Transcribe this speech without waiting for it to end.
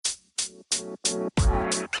Hey,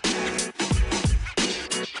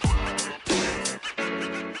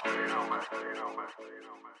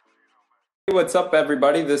 what's up,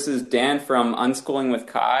 everybody? This is Dan from Unschooling with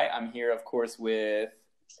Kai. I'm here, of course, with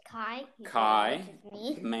Kai,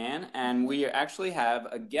 me. man, and we actually have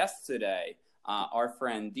a guest today, our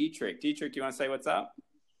friend Dietrich. Dietrich, do you want to say what's up?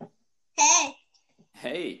 Hey.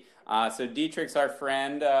 Hey. So Dietrich's our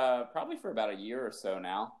friend probably for about a year or so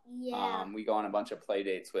now. Yeah. We go on a bunch of play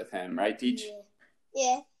dates with him, right, Deech?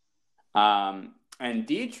 Yeah. And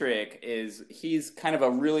Dietrich he's kind of a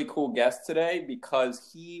really cool guest today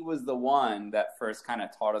because he was the one that first kind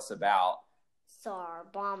of taught us about Tsar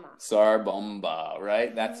Bomba. Tsar Bomba,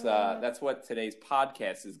 right? That's what today's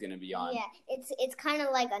podcast is going to be on. Yeah, it's kind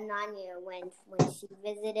of like Ananya when she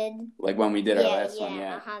visited. Like when we did our last one,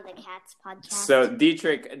 yeah. The Cats podcast. So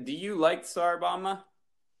Dietrich, do you like Tsar Bomba?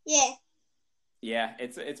 Yeah. Yeah,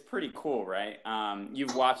 it's pretty cool, right?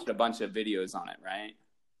 You've watched a bunch of videos on it, right?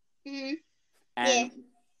 Mhm. And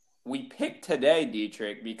we picked today,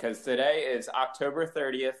 Dietrich, because today is October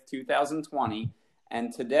 30th, 2020,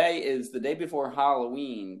 and today is the day before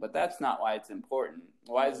Halloween, but that's not why it's important.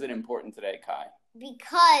 Why is it important today, Kai?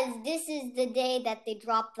 Because this is the day that they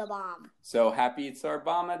dropped the bomb. So happy Tsar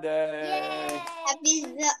Bomba Day! Yay! Happy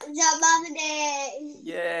Tsar Bomba Day!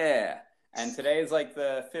 Yeah! And today is like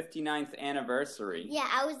the 59th anniversary. Yeah,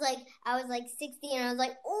 I was like 60, and I was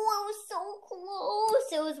like, oh, I was so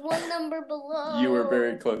close. It was one number below. You were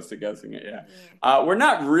very close to guessing it, yeah. We're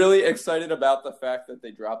not really excited about the fact that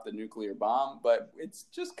they dropped the nuclear bomb, but it's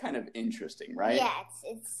just kind of interesting, right? Yeah,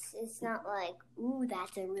 it's not like, ooh,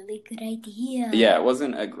 that's a really good idea. Yeah, it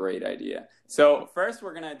wasn't a great idea. So first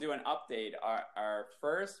we're going to do an update. Our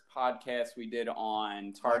first podcast we did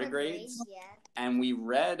on tardigrades. Yeah. And we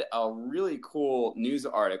read a really cool news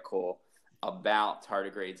article about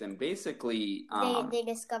tardigrades. And basically... They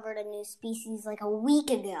discovered a new species like a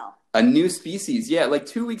week ago. A new species, yeah, like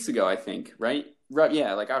 2 weeks ago, I think, right?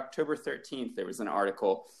 Yeah, like October 13th, there was an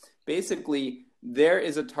article. Basically, there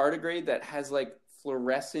is a tardigrade that has like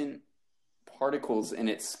fluorescent particles in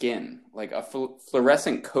its skin, like a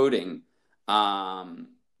fluorescent coating on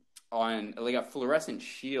like a fluorescent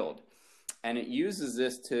shield. And it uses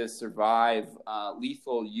this to survive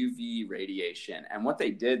lethal UV radiation. And what they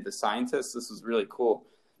did, the scientists, this was really cool.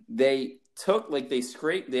 They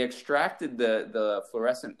extracted the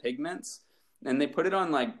fluorescent pigments, and they put it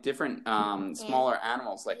on like different smaller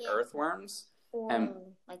animals, like earthworms. Or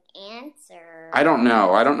like ants, or... I don't know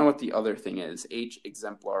what the other thing is, H.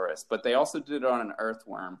 exemplaris. But they also did it on an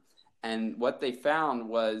earthworm. And what they found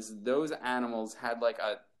was those animals had like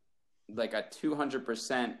a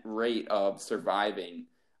 200% rate of surviving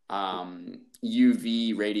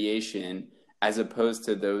UV radiation, as opposed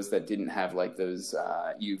to those that didn't have like those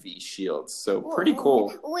UV shields. So pretty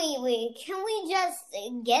cool. Wait, can we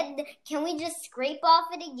just scrape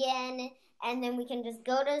off it again, and then we can just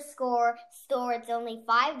go to the store. It's only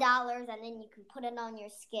 $5, and then you can put it on your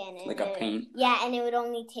skin. And like a paint? Yeah, and it would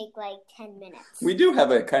only take like 10 minutes. We do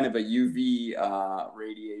have a kind of a UV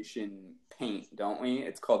radiation paint, don't we?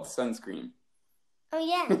 It's called sunscreen. Oh,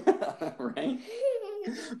 yeah. Right?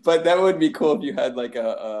 But that would be cool if you had like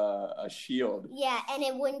a shield. Yeah, and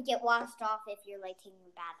it wouldn't get washed off if you're like taking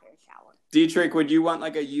a bath or a shower. Dietrich, would you want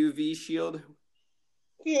like a UV shield?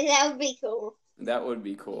 That would be cool. That would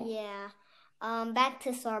be cool. Yeah. Back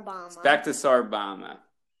to Tsar Bomba. Back to Tsar Bomba.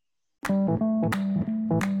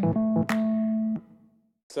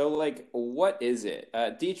 So, like, what is it?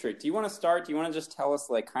 Dietrich, do you want to start? Do you want to just tell us,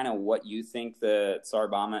 like, kind of what you think the Tsar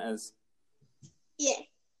Bomba is? Yeah.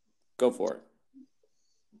 Go for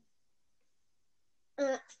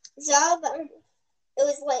it. Tsar Bomba, it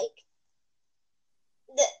was like,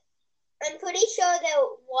 I'm pretty sure there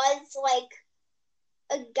was, like,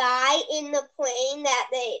 a guy in the plane that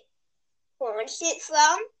they launched it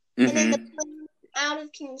from, and then the plane was out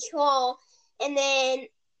of control, and then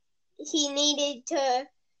he needed to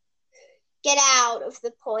get out of the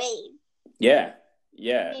plane. Yeah.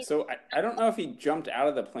 So I don't know if he jumped out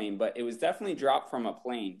of the plane, but it was definitely dropped from a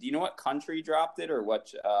plane. Do you know what country dropped it, or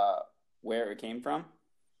where it came from?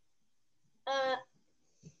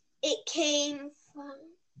 It came from...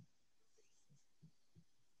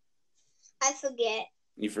 I forget.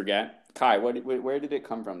 You forget? Kai, where did it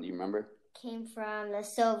come from? Do you remember? Came from the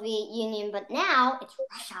Soviet Union, but now it's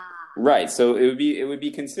Russia. Right. So it would be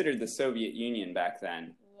considered the Soviet Union back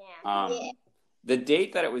then. Yeah. The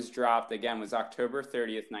date that it was dropped again was October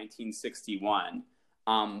 30th, 1961.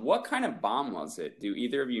 What kind of bomb was it? Do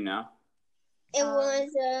either of you know? It was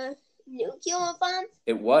a nuclear bomb.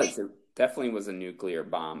 It was. It definitely was a nuclear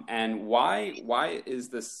bomb. And why is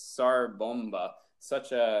the Tsar Bomba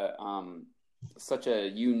such a such a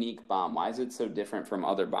unique bomb? Why is it so different from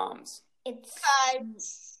other bombs? It's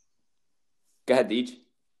Go ahead, Deej.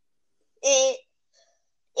 It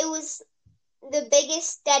was the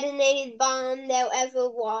biggest detonated bomb there ever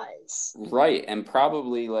was. Right, and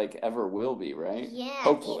probably like ever will be, right? Yeah.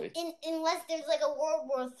 Hopefully. Unless there's like a World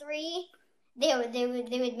War III, they would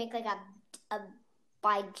make like a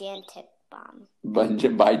gigantic bomb.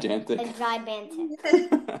 Gigantic. A gigantic.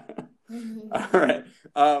 All right.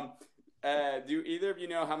 Do either of you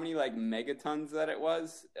know how many like megatons that it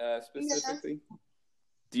was specifically? No.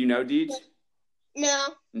 Do you know, Deej? No.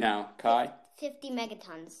 No, Kai? 50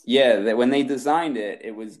 megatons. Yeah, when they designed it,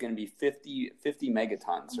 it was going to be 50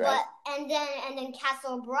 megatons, right? And then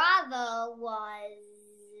Castle Bravo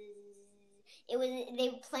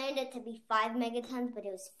they planned it to be 5 megatons, but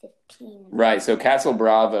it was 15. Right, so Castle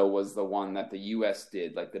Bravo was the one that the U.S.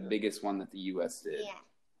 did, like the biggest one that the U.S. did.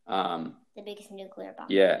 Yeah. The biggest nuclear bomb.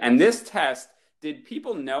 Yeah, and this test, did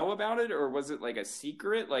people know about it, or was it like a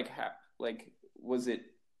secret?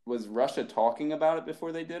 Was Russia talking about it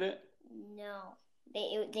before they did it? No,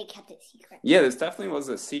 they kept it secret. Yeah, this definitely was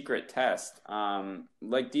a secret test.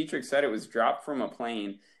 Like Dietrich said, it was dropped from a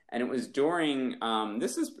plane, and it was during.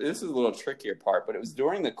 This is a little trickier part, but it was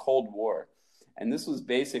during the Cold War, and this was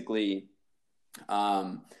basically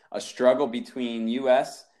a struggle between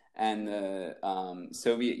U.S. and the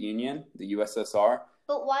Soviet Union, the USSR.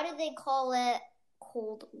 But why did they call it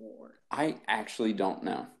Cold War? I actually don't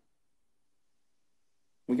know.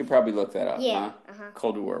 We could probably look that up. Yeah.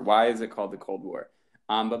 Cold War. Why is it called the Cold War?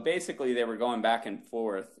 But basically, they were going back and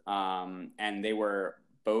forth, and they were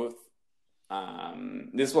both.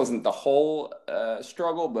 This wasn't the whole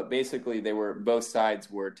struggle, but basically, both sides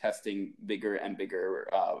were testing bigger and bigger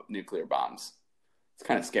nuclear bombs. It's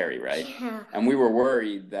kind of scary, right? Yeah. And we were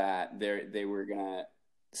worried that they were gonna.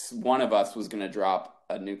 One of us was gonna drop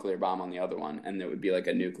a nuclear bomb on the other one, and there would be like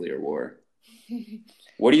a nuclear war.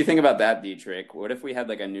 What do you think about that, Dietrich? What if we had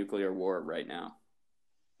like a nuclear war right now?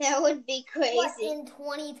 That would be crazy. What, in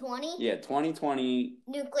 2020? Yeah, 2020.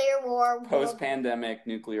 Nuclear war. Post-pandemic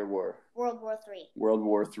nuclear war. World War III. World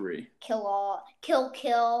War III. Kill all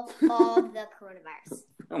the coronavirus.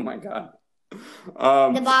 Oh my God.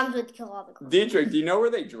 The bombs would kill all the coronavirus. Dietrich, do you know where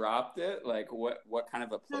they dropped it? Like what kind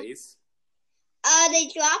of a place? They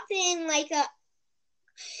dropped it in like a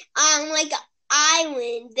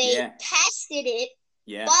island. They tested it.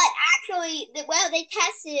 Yeah. But actually, they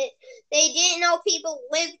tested it. They didn't know people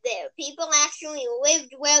lived there. People actually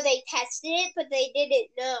lived where they tested it, but they didn't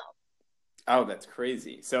know. Oh, that's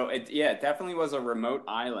crazy. So it definitely was a remote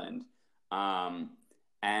island.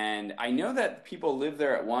 And I know that people lived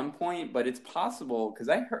there at one point, but it's possible because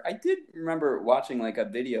I did remember watching like a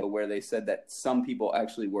video where they said that some people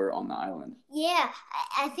actually were on the island. Yeah,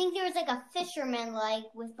 I think there was like a fisherman in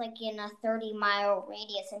a 30-mile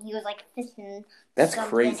radius, and he was like fishing. That's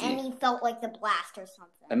crazy. And he felt like the blast or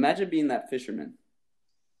something. Imagine being that fisherman.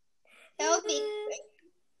 That would be great.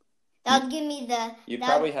 That would give me the. You'd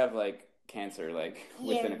probably have like cancer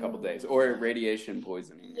within a couple days, or radiation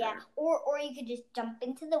poisoning. Yeah, or you could just jump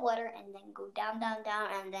into the water and then go down,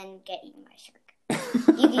 and then get eaten by a shark.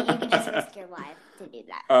 you could just risk your life to do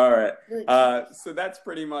that. All right. So that's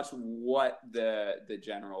pretty much what the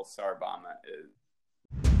general Tsar Bomba is.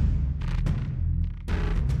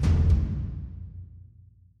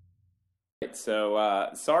 Right, so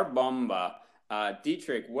Tsar Bomba,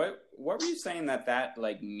 Dietrich, what were you saying that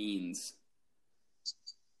like means?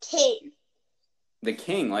 King. The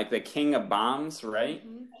king, like the king of bombs, right?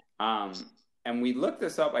 Mm-hmm. And we looked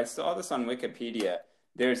this up. I saw this on Wikipedia.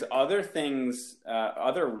 There's other things,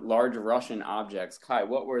 other large Russian objects. Kai,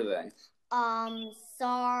 what were they?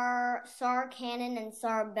 Tsar Cannon and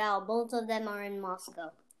Tsar Bell. Both of them are in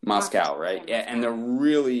Moscow. Moscow, right? Yeah, and they're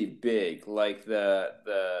really big. Like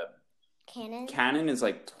the cannon is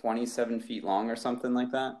like 27 feet long or something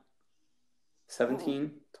like that.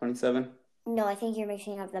 17, 27? No, I think you're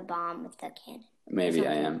mixing up the bomb with the cannon. Maybe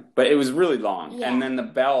I am. But it was really long. Yeah. And then the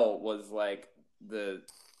bell was like the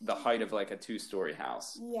height of like a 2-story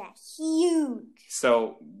house. Yeah, huge.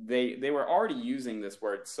 So they were already using this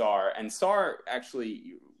word Tsar, and Tsar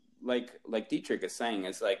actually, like Dietrich is saying,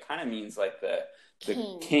 is like kind of means like the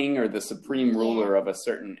king or the supreme ruler of a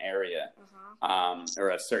certain area, or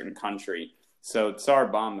a certain country. So Tsar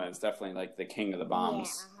Bomba is definitely like the king of the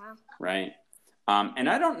bombs, right? And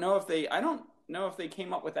I don't know if they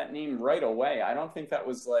came up with that name right away. I don't think that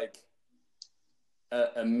was like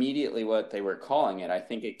immediately what they were calling it. I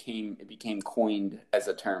think it became coined as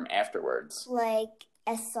a term afterwards. Like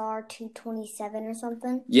SR 227 or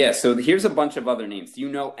something? Yeah, so here's a bunch of other names. Do you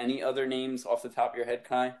know any other names off the top of your head,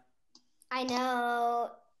 Kai? I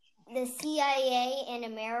know the the CIA in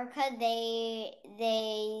America, they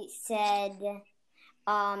said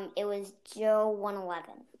it was Joe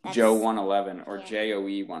 111. Joe 111 or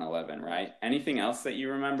JOE 111, right? Anything else that you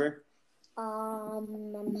remember? How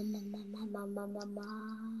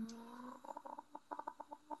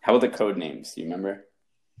about the code names? Do you remember?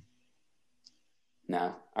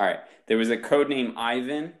 No. All right. There was a code name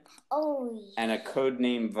Ivan. Oh. Yeah. And a code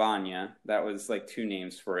name Vanya. That was like 2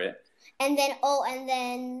 names for it. And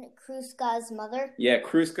then Kuzka's mother. Yeah,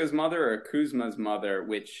 Kuzka's mother or Kuzma's mother,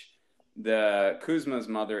 which the Kuzma's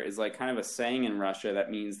mother is like kind of a saying in Russia that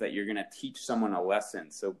means that you're going to teach someone a lesson.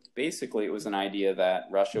 So basically it was an idea that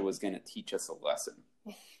Russia was going to teach us a lesson.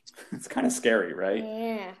 It's kind of scary, right?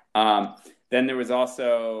 Yeah. Then there was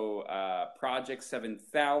also Project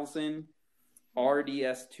 7000,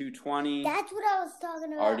 RDS 220. That's what I was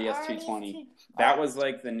talking about. RDS 220. That was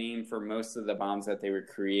like the name for most of the bombs that they were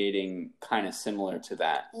creating, kind of similar to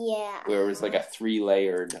that. Yeah. Where it was like a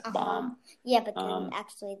 3-layered bomb. Yeah, but then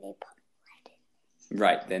actually they put it.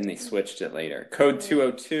 Right, then they switched it later. Code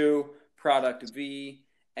 202, Product V,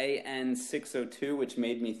 AN602, which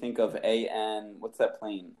made me think of AN, what's that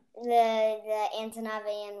plane? The Antonov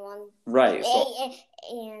AN1. Right.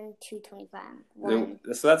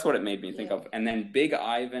 AN225. So that's what it made me think of. And then Big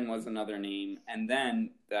Ivan was another name. And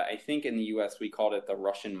then I think in the U.S. we called it the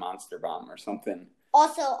Russian Monster Bomb or something.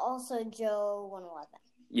 Also Joe 111.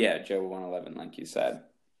 Yeah, Joe 111, like you said.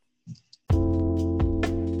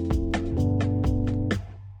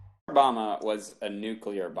 Bomba was a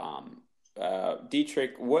nuclear bomb.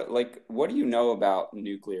 Dietrich, what do you know about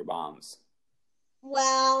nuclear bombs?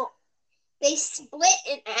 Well, they split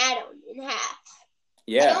an atom in half.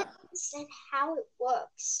 Yeah. I don't understand how it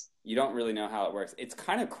works. You don't really know how it works. It's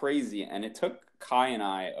kind of crazy, and it took Kai and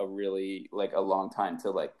I a long time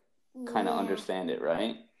to kind of understand it,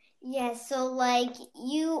 right? Yeah, so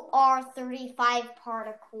you are 35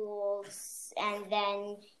 particles, and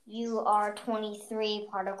then you are 23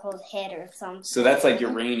 particles hit or something. So that's like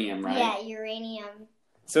uranium, right? Yeah, uranium.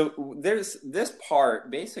 So there's this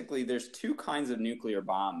part, basically there's 2 kinds of nuclear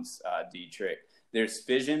bombs, Dietrich. There's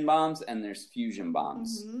fission bombs and there's fusion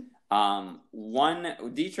bombs.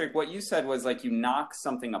 Mm-hmm. Dietrich, what you said was you knock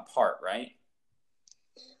something apart, right?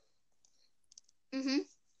 Mm-hmm.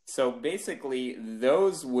 So basically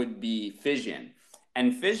those would be fission.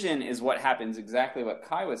 And fission is what happens, exactly what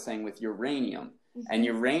Kai was saying with uranium. Mm-hmm. And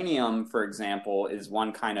uranium, for example, is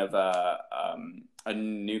one kind of a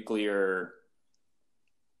nuclear...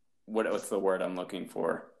 What's the word I'm looking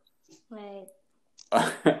for? Right.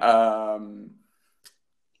 I'm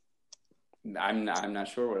not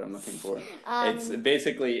sure what I'm looking for. It's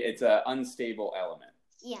an unstable element.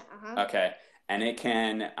 Yeah. Okay, and it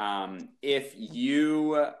can if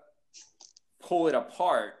you pull it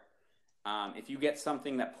apart, if you get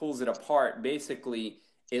something that pulls it apart, basically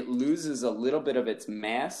it loses a little bit of its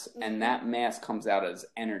mass, mm-hmm. and that mass comes out as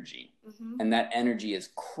energy, mm-hmm. and that energy is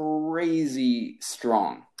crazy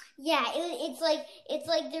strong. Yeah, it's like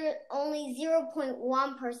there only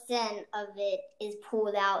 0.1% of it is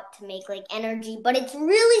pulled out to make energy, but it's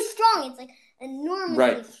really strong. It's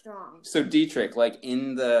enormously strong. So Dietrich,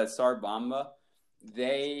 in the Tsar Bomba,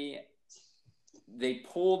 they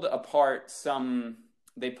pulled apart some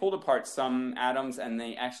atoms, and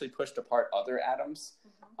they actually pushed apart other atoms.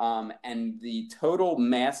 Mm-hmm. And the total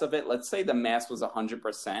mass of it, let's say the mass was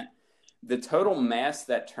 100%. The total mass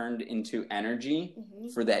that turned into energy, mm-hmm.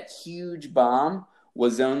 for that huge bomb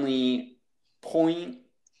was only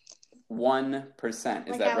 0.1%.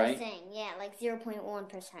 Is that right? Like I was saying, yeah,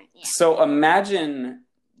 0.1%. Yeah. So imagine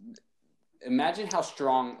how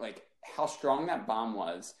strong that bomb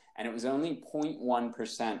was, and it was only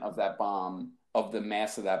 0.1% of that bomb, of the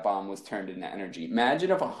mass of that bomb, was turned into energy.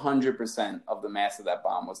 Imagine if 100% of the mass of that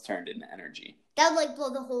bomb was turned into energy. That would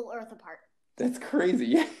blow the whole Earth apart. That's crazy.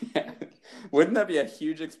 Yeah. Wouldn't that be a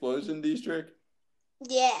huge explosion, Dietrich?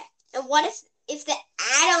 Yeah. And what if the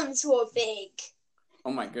atoms were big?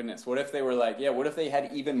 Oh my goodness. What if they were what if they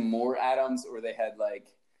had even more atoms, or they had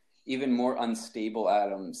even more unstable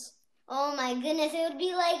atoms? Oh my goodness. It would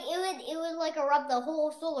be it would erupt the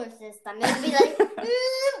whole solar system. It would be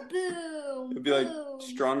boom. It'd be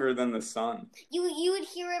stronger than the sun. You would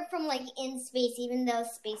hear it from in space, even though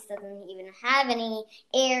space doesn't even have any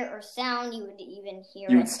air or sound. You would even hear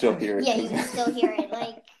it. You would still hear it. Yeah, you would still hear it.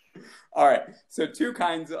 All right. So 2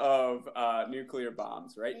 kinds of nuclear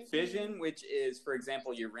bombs, right? Fission, which is, for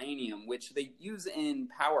example, uranium, which they use in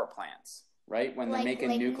power plants. Right? When they're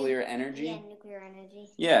making nuclear energy? Yeah, nuclear energy.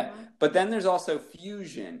 Yeah. Uh-huh. But then there's also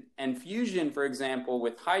fusion. And fusion, for example,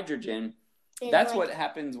 with hydrogen, that's what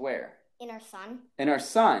happens where? In our sun. In our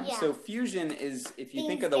sun. Yeah. So fusion is, if you Things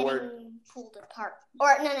think of the word pulled apart,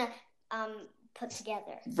 or put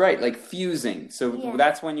together. Right, like fusing. So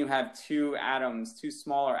that's when you have two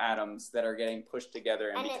smaller atoms that are getting pushed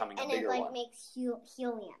together and becoming a bigger one. And it makes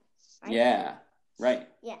helium. Right? Yeah. Right.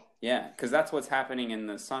 Yeah. Yeah, because that's what's happening in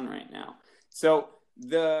the sun right now. So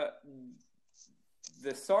the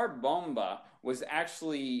Tsar Bomba was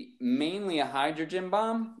actually mainly a hydrogen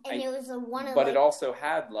bomb. And it was but it also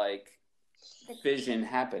had fission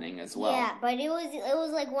happening as well. Yeah, but it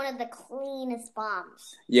was like one of the cleanest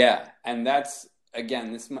bombs. Yeah, and that's,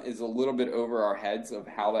 again, this is a little bit over our heads of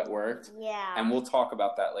how that worked. Yeah. And we'll talk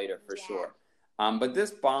about that later for sure. But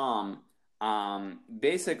this bomb,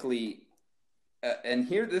 basically, and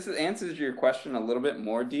here, this answers your question a little bit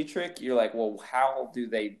more, Dietrich. You're like, well, how do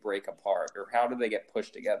they break apart, or how do they get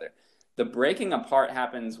pushed together? The breaking apart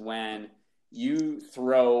happens when you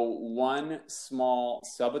throw one small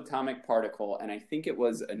subatomic particle, and I think it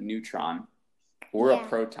was a neutron or a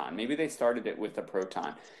proton. Maybe they started it with a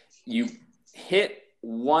proton. You hit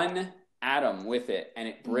one atom with it, and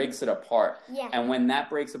it breaks it apart. Yeah. And when that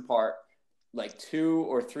breaks apart, like 2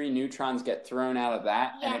 or 3 neutrons get thrown out of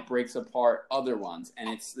that, and it breaks apart other ones, and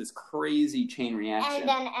it's this crazy chain reaction.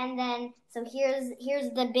 And then so here's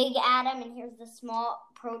the big atom, and here's the small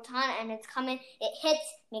proton, and it's coming. It hits,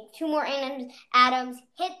 makes 2 more atoms,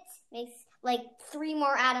 hits, makes like 3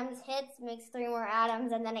 more atoms, hits, makes 3 more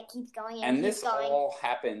atoms, and then it keeps going. And this all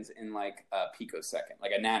happens in like a picosecond,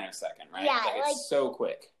 like a nanosecond, right? Yeah, like it's so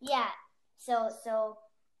quick. Yeah. So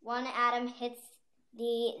one atom hits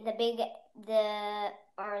the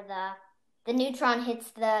neutron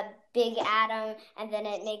hits the big atom, and then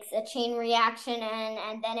it makes a chain reaction,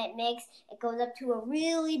 and then it goes up to a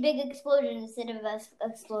really big explosion instead of an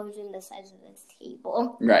explosion the size of this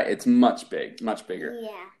table. Right, it's much bigger.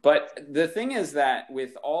 Yeah. But the thing is that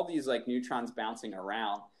with all these like neutrons bouncing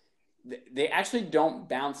around, they actually don't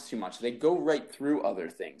bounce too much. They go right through other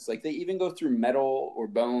things. Like they even go through metal or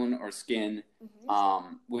bone or skin,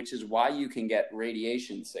 which is why you can get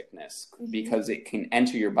radiation sickness, because it can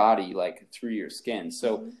enter your body like through your skin.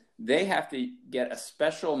 So they have to get a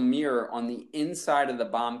special mirror on the inside of the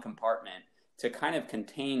bomb compartment to kind of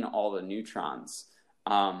contain all the neutrons.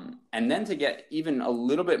 And then to get even a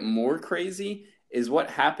little bit more crazy is what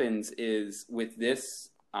happens is with this,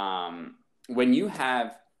 when you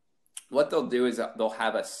have, what they'll do is they'll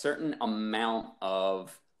have a certain amount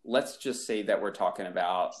of, let's just say that we're talking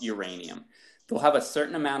about uranium. They'll have a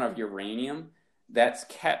certain amount of uranium that's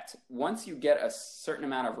kept. Once you get a certain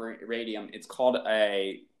amount of radium, it's called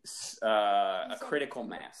a critical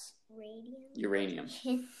mass. Uranium.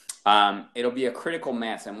 It'll be a critical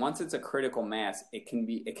mass, and once it's a critical mass, it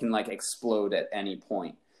can like explode at any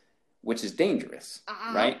point, which is dangerous,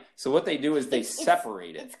 right? So what they do is they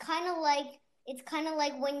separate it. It's kind of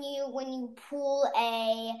like when you pull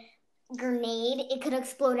a grenade, it could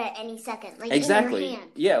explode at any second. Like exactly. In your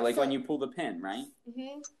hand. Yeah, like when you pull the pin, right?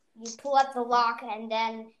 You pull up the lock, and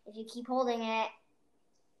then if you keep holding it,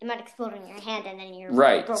 it might explode in your hand, and then you're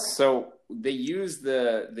right. broken. So they use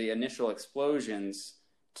the initial explosions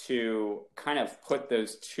to kind of put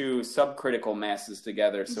those 2 subcritical masses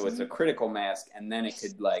together, so it's a critical mass, and then it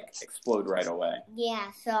could like explode right away.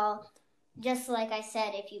 Yeah. So. Just like I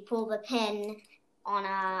said, if you pull the pin on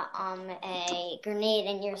a grenade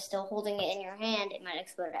and you're still holding it in your hand, it might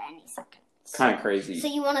explode at any second. Kind of crazy. So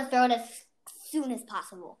you want to throw it as soon as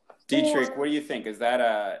possible. Dietrich, what do you think? Does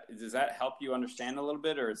that help you understand a little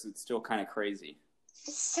bit, or is it still kind of crazy?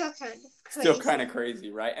 It's still kind of crazy. Still kind of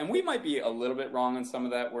crazy, right? And we might be a little bit wrong on some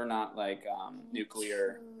of that. We're not like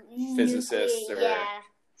nuclear physicists or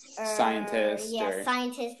scientists.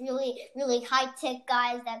 Scientists, really, really high-tech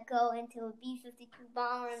guys that go into a B-52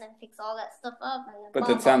 bomber and then fix all that stuff up. But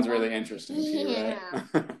that sounds really interesting to you,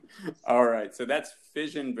 right? All right, so that's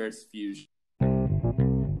fission versus fusion.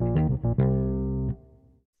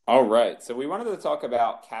 All right, so we wanted to talk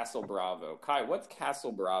about Castle Bravo. Kai, what's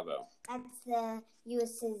Castle Bravo? That's the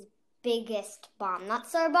U.S.'s biggest bomb. Not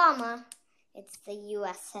Tsar Bomba. It's the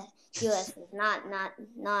U.S.'s, not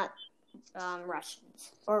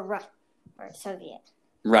Russians or Soviet.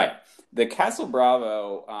 Right. The Castle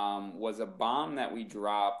Bravo was a bomb that we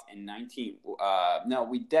dropped in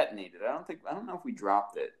we detonated. I don't know if we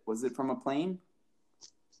dropped it. Was it from a plane?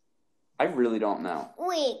 I really don't know.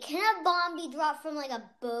 Wait, can a bomb be dropped from like a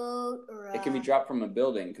boat or It can be dropped from a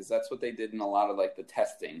building, because that's what they did in a lot of like the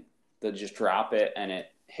testing. They'll just drop it and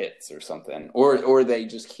it hits or something. Or they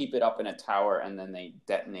just keep it up in a tower and then they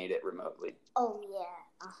detonate it remotely. Oh, yeah.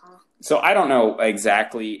 So I don't know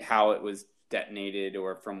exactly how it was detonated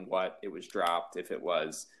or from what it was dropped, if it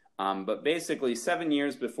was. But basically, 7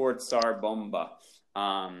 years before Tsar Bomba,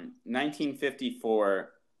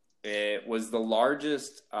 1954, it was the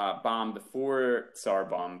largest bomb before Tsar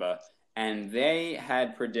Bomba, and they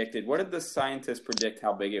had predicted. What did the scientists predict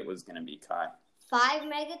how big it was going to be, Kai? 5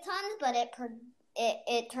 megatons, but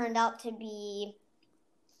it turned out to be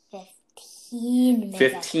 15 megatons.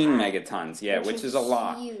 15 megatons, yeah, which is a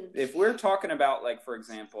lot. Huge. If we're talking about, like, for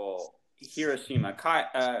example, Hiroshima,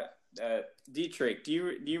 Dietrich, do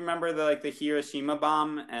you remember the Hiroshima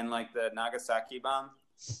bomb and like the Nagasaki bomb?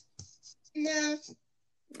 No.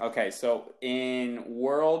 Okay, so in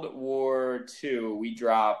World War II, we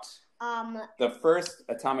dropped the first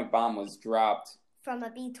atomic bomb was dropped from a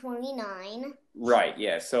B-29. Right,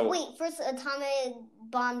 yeah. So wait, first atomic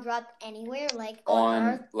bomb dropped anywhere, like on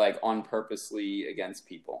Earth? like on purposely against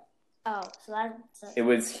people. Oh, so that's it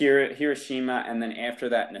was Hiroshima, and then after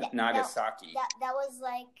that, Nagasaki. That was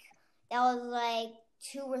like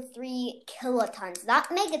 2 or 3 kilotons, not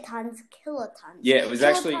megatons, kilotons. Yeah, it was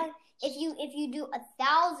actually. If you do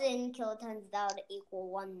 1,000 kilotons, that would equal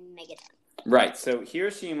 1 megaton. Right. So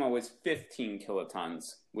Hiroshima was 15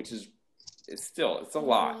 kilotons, which is it's a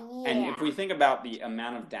lot. Yeah. And if we think about the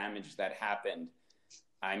amount of damage that happened,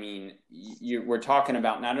 I mean, we're talking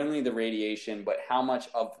about not only the radiation, but how much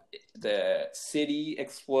of the city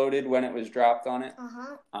exploded when it was dropped on it.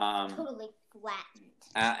 Totally flattened.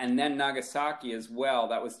 And then Nagasaki as well.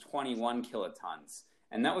 That was 21 kilotons.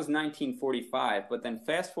 And that was 1945, but then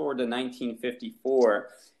fast forward to 1954,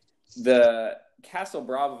 the Castle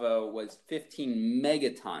Bravo was 15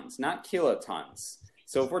 megatons, not kilotons.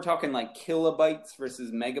 So if we're talking like kilobytes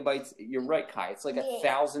versus megabytes, you're right, Kai. It's like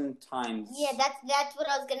 1,000 times. Yeah, that's what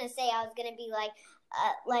I was gonna say. I was gonna be like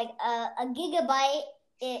a gigabyte.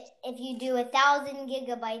 If you do 1,000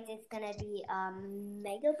 gigabytes, it's gonna be a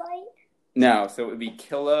megabyte. No, so it would be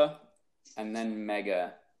kilo, and then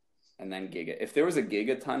mega. And then giga. If there was a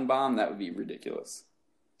gigaton bomb, that would be ridiculous.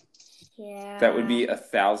 Yeah. That would be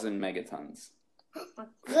 1,000 megatons. Oh my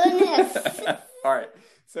goodness. All right.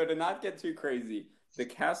 So to not get too crazy, the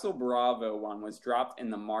Castle Bravo one was dropped in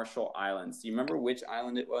the Marshall Islands. Do you remember which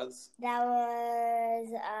island it was? That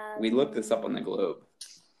was. We looked this up on the globe.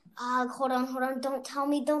 Hold on. Don't tell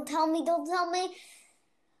me. It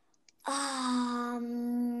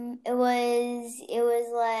was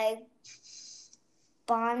like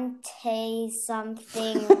Bonte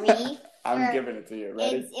something reef. I'm giving it to you.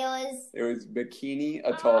 Ready? It was Bikini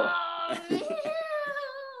Atoll.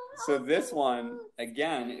 So this one,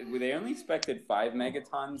 again, they only expected 5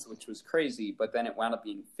 megatons, which was crazy, but then it wound up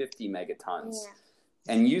being 50 megatons.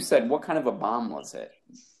 Yeah. And you said, what kind of a bomb was it?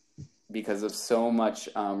 Because of so much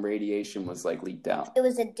radiation was like leaked out. It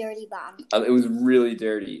was a dirty bomb. It was really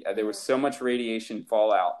dirty. There was so much radiation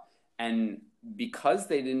fallout, and because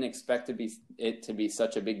they didn't expect it to be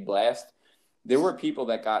such a big blast, there were people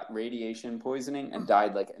that got radiation poisoning and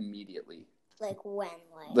died like immediately. Like when?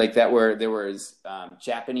 There was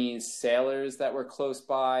Japanese sailors that were close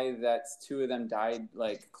by. That's 2 of them died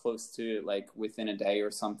like close to like within a day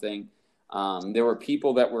or something. There were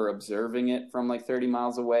people that were observing it from like 30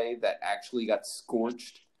 miles away that actually got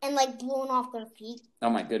scorched and like blown off their feet.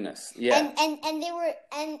 Oh my goodness! Yeah, and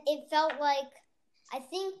it felt like, I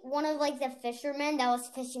think one of like the fishermen that was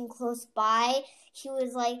fishing close by, he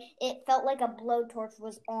was like, it felt like a blowtorch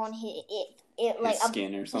was on his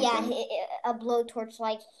skin or something. Yeah, a blowtorch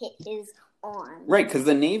like hit his arm. Right, because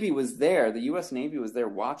the Navy was there. The U.S. Navy was there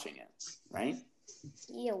watching it. Right.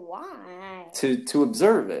 Yeah, why? To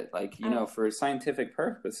observe it, like for scientific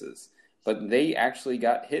purposes. But they actually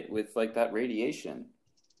got hit with like that radiation.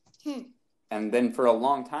 And then for a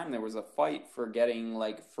long time, there was a fight for getting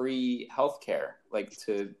like free healthcare, like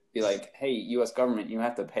to be like, hey, U.S. government, you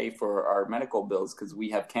have to pay for our medical bills because we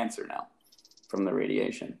have cancer now from the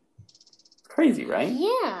radiation. It's crazy, right?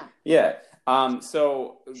 Yeah. Yeah.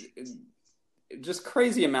 So just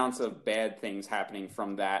crazy amounts of bad things happening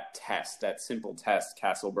from that simple test,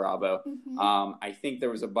 Castle Bravo. Mm-hmm. I think there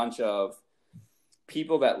was a bunch of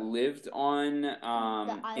people that lived on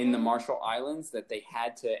in the Marshall Islands that they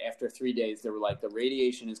had to, after 3 days, they were like, the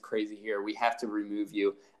radiation is crazy here, we have to remove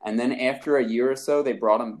you. And then after a year or so, they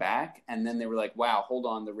brought them back, and then they were like, wow, hold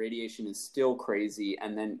on, the radiation is still crazy.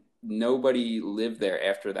 And then nobody lived there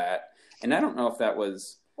after that. And I don't know if that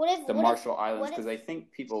was the Marshall Islands, because I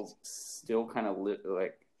think people still kind of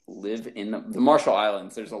live in the Marshall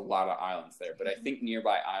Islands. There's a lot of islands there, but I think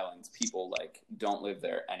nearby islands, people like don't live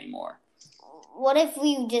there anymore. What if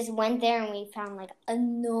we just went there and we found like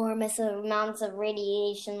enormous amounts of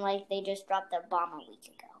radiation, like they just dropped a bomb a week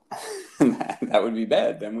ago? That would be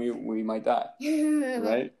bad. Then we might die,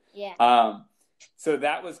 right? Yeah. So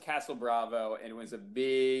that was Castle Bravo, and it was a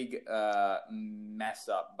big mess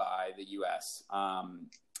up by the U.S.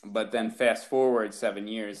 But then fast forward 7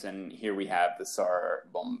 years, and here we have the Tsar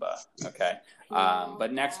Bomba. Okay,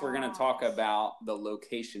 but next we're gonna talk about the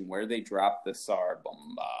location where they dropped the Tsar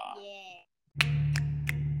Bomba. Yeah.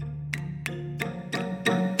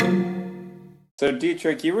 So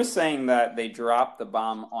Dietrich, you were saying that they dropped the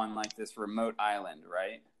bomb on like this remote island,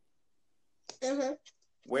 right? Mm-hmm.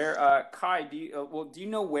 Where, Kai, do you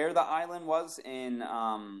know where the island was in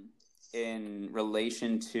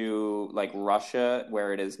relation to like Russia,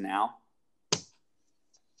 where it is now?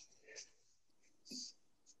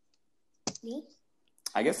 Me?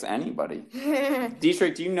 I guess anybody.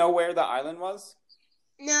 Dietrich, do you know where the island was?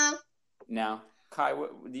 No. No. Kai,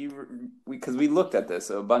 what do you? Because we looked at this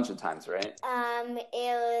a bunch of times, right? It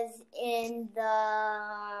was in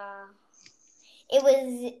the. It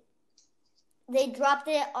was. They dropped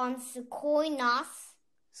it on Sukhoi Nas.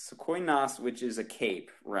 Sukhoi Nas, which is a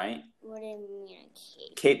cape, right? What do you mean a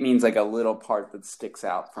cape? Cape means like a little part that sticks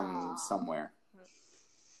out from somewhere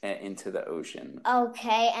into the ocean.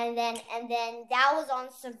 Okay, and then that was on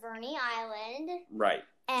Severny Island. Right.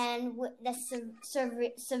 And the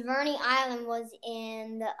Severny Island was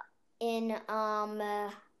in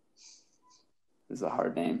This is a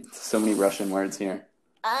hard name. So many Russian words here.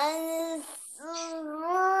 Severny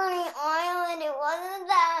Island. It wasn't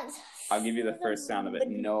that. I'll give you the first sound of it.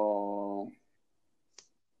 No.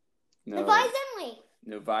 Novaya Zemlya.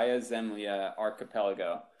 Novaya Zemlya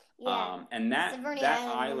archipelago. Yeah. And that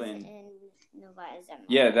island. In Novaya Zemlya.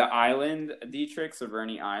 Yeah, the island, Dietrich,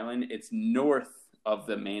 Severny Island. It's north of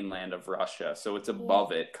the mainland of Russia, so it's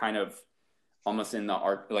above it, kind of almost in the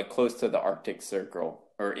like close to the Arctic Circle,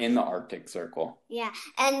 or in the Arctic Circle. Yeah,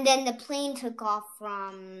 and then the plane took off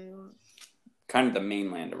from kind of the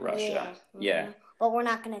mainland of Russia. Yeah. But we're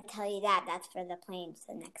not going to tell you that. That's for the planes,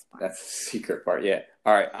 the next part. That's the secret part, yeah.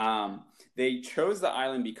 All right. They chose the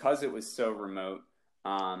island because it was so remote.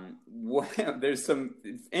 There's some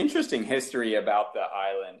interesting history about the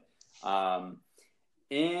island.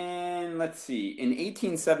 In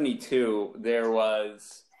 1872,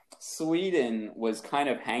 Sweden was kind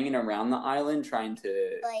of hanging around the island trying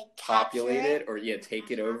to populate it or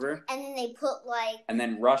take it over. And then they put and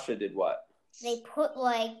then Russia did what? They put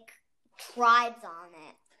tribes on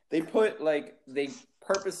it. They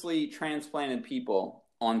purposely transplanted people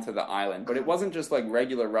onto the island, but it wasn't just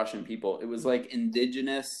regular Russian people. It was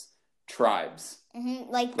indigenous tribes.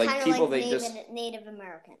 Mm-hmm. Native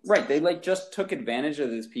Americans. Right. They just took advantage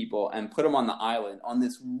of these people and put them on the island, on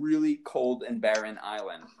this really cold and barren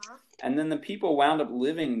island. Uh-huh. And then the people wound up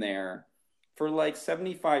living there for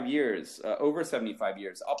 75 years, over 75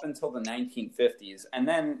 years, up until the 1950s. And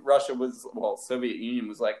then Soviet Union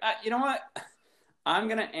was like, you know what? I'm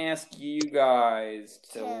going to ask you guys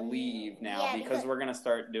to leave now because we're going to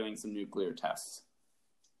start doing some nuclear tests.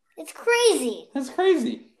 It's crazy. That's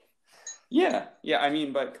crazy. Yeah. I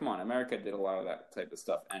mean, but come on, America did a lot of that type of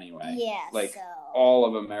stuff anyway. Yeah, all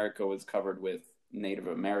of America was covered with Native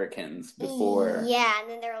Americans before. Yeah, and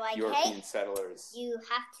then they're like, European settlers. You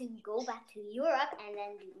have to go back to Europe and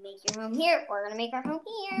then make your home here. We're going to make our home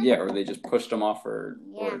here. Yeah, or they just pushed them off or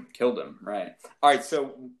killed them. Right. All right,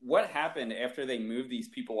 so what happened after they moved these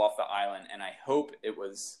people off the island? And I hope it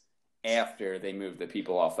was after they moved the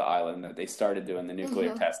people off the island that they started doing the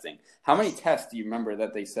nuclear testing. How many tests do you remember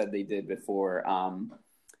that they said they did before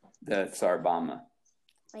the Tsar Bomba?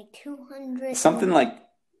 200. Something like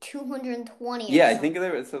 220. Yeah, I think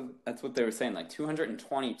that's what they were saying.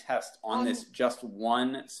 220 tests on this just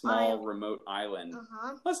one small remote island.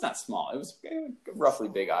 Uh-huh. Well, it's not small. It was a roughly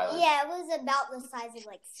big island. Yeah, it was about the size of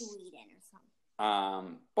Sweden or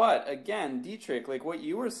something. But again, Dietrich, what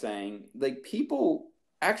you were saying, people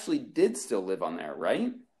actually did still live on there,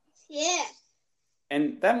 right? Yeah.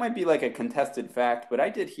 And that might be a contested fact, but I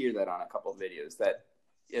did hear that on a couple of videos that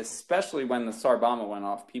especially when the Tsar Bomba went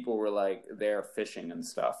off, people were there fishing and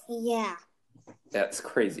stuff. Yeah. That's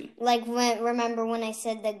crazy. Remember when I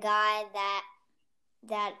said the guy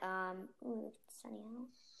that ooh, it's sunny out.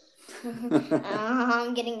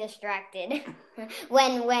 I'm getting distracted.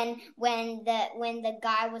 when the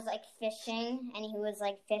guy was fishing and he was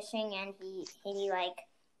fishing and he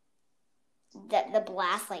the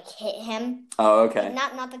blast hit him. Oh, okay.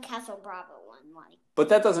 Not the Castle Bravo one, But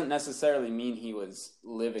that doesn't necessarily mean he was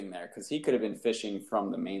living there, because he could have been fishing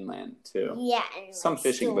from the mainland too. Yeah, and some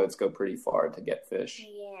fishing boats go pretty far to get fish.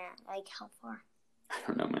 Yeah, how far? I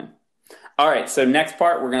don't know, man. All right, so next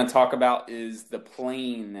part we're going to talk about is the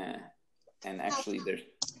plane, and actually there's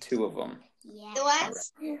two of them. Yeah. The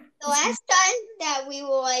last time that we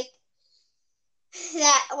were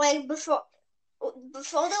before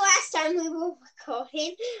before the last time we were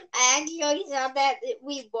recording, I actually thought that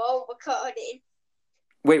we were recording.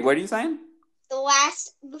 Wait, what are you saying?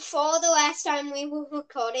 Before the last time we were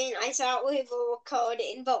recording, I thought we were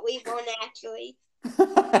recording, but we weren't actually.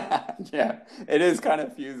 Yeah, it is kind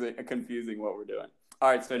of confusing what we're doing. All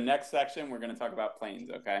right, so next section, we're going to talk about planes,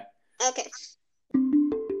 okay? Okay.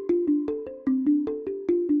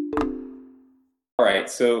 All right,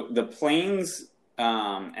 so the planes,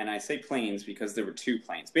 and I say planes because there were two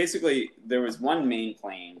planes. Basically, there was one main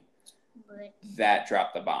plane that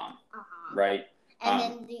dropped the bomb, right? And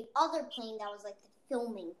then the other plane that was like the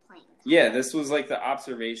filming plane. Yeah, this was like the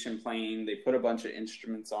observation plane. They put a bunch of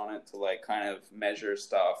instruments on it to like kind of measure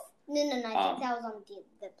stuff. No, I think that was on the plane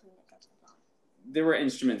that dropped the bomb. There were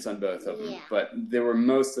instruments on both of them, but there were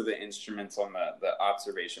most of the instruments on the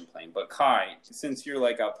observation plane. But Kai, since you're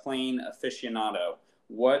like a plane aficionado,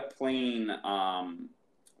 what plane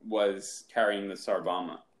was carrying the Tsar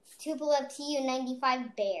Bomba? Tupolev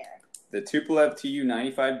Tu-95 Bear. The Tupolev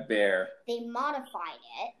Tu-95 Bear. They modified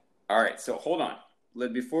it. All right, so hold on.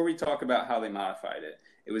 Before we talk about how they modified it,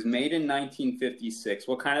 it was made in 1956.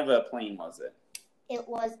 What kind of a plane was it? It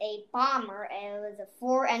was a bomber, and it was a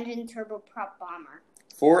 4-engine turboprop bomber.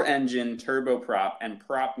 4-engine turboprop, and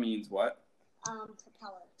prop means what?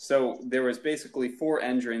 Propeller. So there was basically four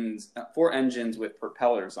engines with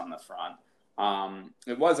propellers on the front.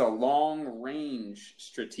 It was a long-range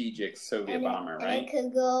strategic Soviet bomber, right?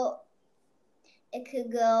 It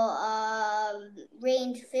could go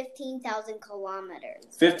range 15,000 kilometers.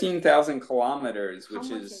 15,000 kilometers, which How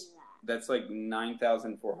much is is that's like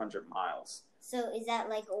 9,400 miles. So is that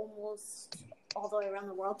like almost all the way around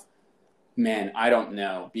the world? Man, I don't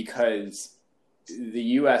know, because the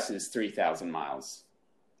U.S. is 3,000 miles,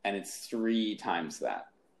 and it's 3 times that.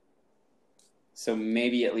 So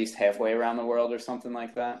maybe at least halfway around the world or something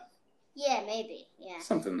like that? Yeah, maybe, yeah.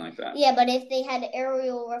 Something like that. Yeah, but if they had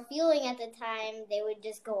aerial refueling at the time, they would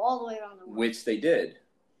just go all the way around the world. Which they did.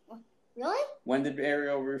 Really? When did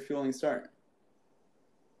aerial refueling start?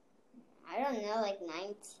 I don't know, like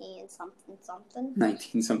 19-something.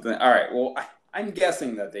 19-something. All right, well, I'm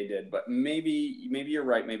guessing that they did, but maybe you're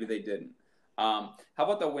right, maybe they didn't. How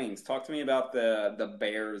about the wings? Talk to me about the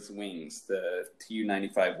Bear's wings, the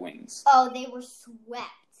Tu-95 wings. Oh, they were swept.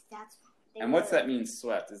 And what's that mean,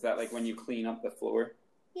 swept? Is that like when you clean up the floor?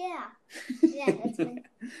 Yeah. Yeah, that's when...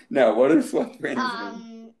 No, what are swept wings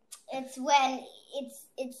mean? It's when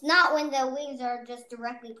it's not when the wings are just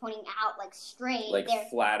directly pointing out like straight. Like they're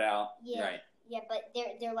flat out. Yeah. Right. Yeah, but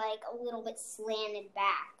they're like a little bit slanted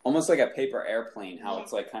back. Almost like a paper airplane, how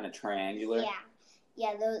it's like kind of triangular. Yeah.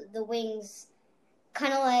 Yeah, the wings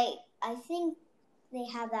kind of like, I think they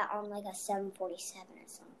have that on like a 747 or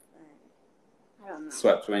something. I don't know.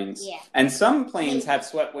 Swept wings. Yeah. And some planes have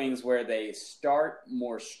swept wings where they start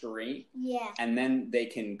more straight. Yeah. And then they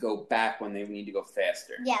can go back when they need to go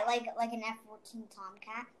faster. Yeah, like an F-14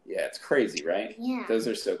 Tomcat. Yeah, it's crazy, right? Yeah. Those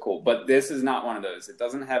are so cool. But this is not one of those. It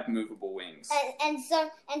doesn't have movable wings. And some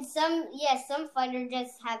fighter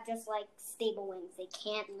jets have just like stable wings. They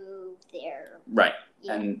can't move their... Right.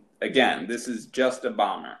 Yeah. And again, this is just a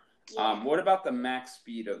bomber. Yeah. What about the max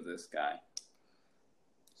speed of this guy?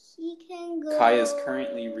 He can go... Kai is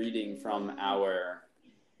currently reading from our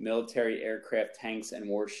Military Aircraft, Tanks, and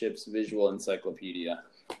Warships Visual Encyclopedia.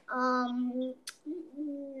 How does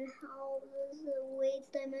the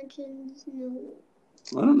weight dimensions? No.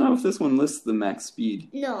 I don't know if this one lists the max speed.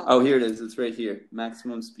 No. Oh, here it is. It's right here.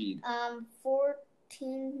 Maximum speed.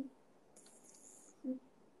 14...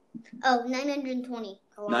 Oh, 920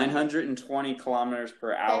 kilometers. 920 kilometers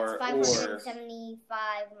per hour. That's 575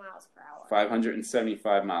 miles per hour.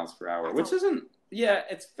 575 miles per hour, which That's isn't... Yeah,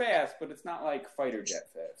 it's fast, but it's not like fighter jet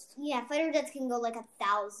fast. Yeah, fighter jets can go like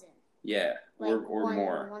 1,000. Yeah, like or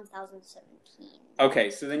more. 1,017.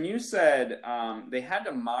 Okay, so then you said they had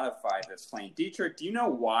to modify this plane. Dietrich, do you know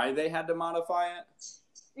why they had to modify it?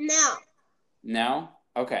 No. No?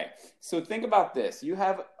 Okay, so think about this. You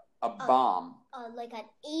have a bomb. Like an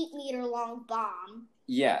 8-meter long bomb.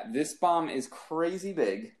 Yeah, this bomb is crazy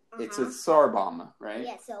big. It's a Tsar Bomba, right?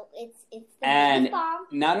 Yeah, so it's the and biggest bomb.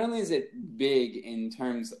 Not only is it big in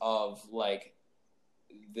terms of like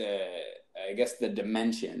the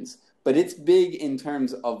dimensions, but it's big in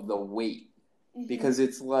terms of the weight. Mm-hmm. Because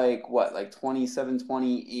it's like what, like 27,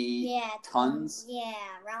 28 tons? Yeah,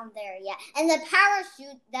 around there, yeah. And the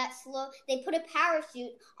parachute, they put a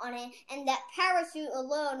parachute on it, and that parachute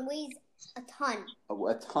alone weighs a ton.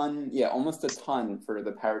 A ton, yeah, almost a ton for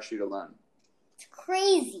the parachute alone. It's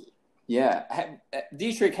crazy. Yeah.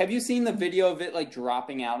 Dietrich, have you seen the video of it like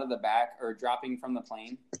dropping out of the back or dropping from the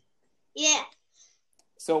plane? Yeah.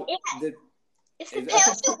 So If the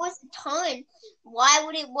parachute was a ton, why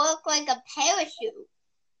would it work like a parachute?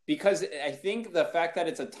 Because I think the fact that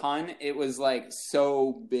it's a ton, it was like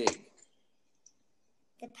so big.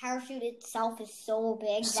 The parachute itself is so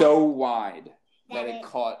big. So wide that it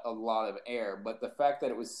caught a lot of air. But the fact that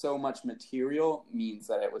it was so much material means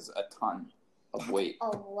that it was a ton of weight. A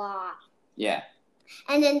lot. Yeah.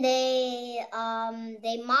 And then they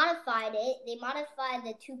modified it. They modified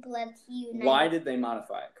the Tupolev Tu-95. Why did they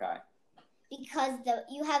modify it, Kai? Because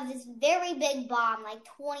you have this very big bomb, like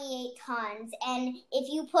 28 tons, and if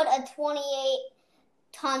you put a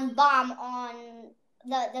 28-ton bomb on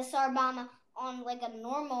the Tsar Bomba on like a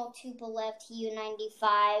normal Tupolev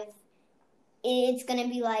Tu-95, it's gonna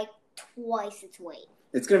be like twice its weight.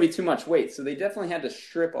 It's gonna be too much weight, so they definitely had to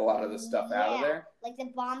strip a lot of the stuff out of there. Like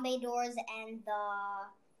the bomb bay doors and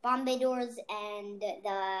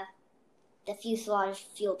the fuselage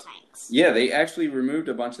fuel tanks. Yeah, they actually removed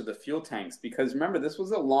a bunch of the fuel tanks because remember, this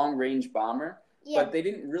was a long-range bomber, but they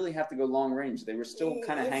didn't really have to go long range. They were still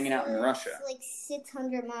kind of hanging out in Russia. It's like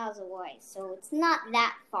 600 miles away, so it's not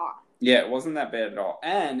that far. Yeah, it wasn't that bad at all.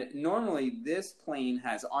 And normally, this plane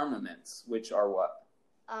has armaments, which are what?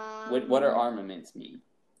 What are armaments mean?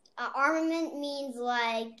 Armament means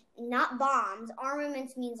like not bombs.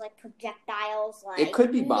 Armaments means like projectiles, like it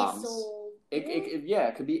could be bombs. Missiles.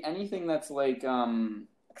 It could be anything that's like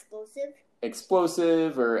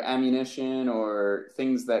explosive or ammunition or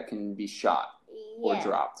things that can be shot or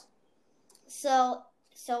dropped. So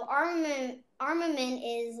armament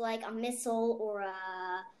is like a missile or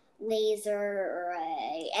a laser or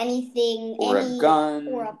anything or a gun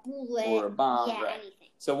or a bullet or a bomb. Yeah, right. anything.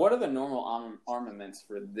 So what are the normal armaments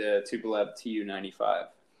for the Tupolev Tu-95?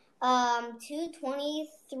 Two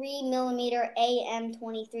 23mm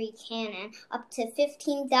AM-23 cannon, up to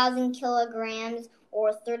 15,000 kilograms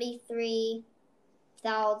or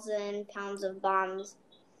 33,000 pounds of bombs,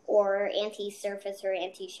 or anti-surface or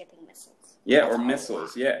anti-shipping missiles. Yeah, or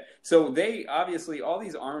missiles, yeah. So they, obviously, all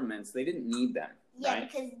these armaments, they didn't need them, Yeah, right?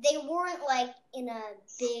 because they weren't, like, in a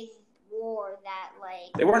big war that,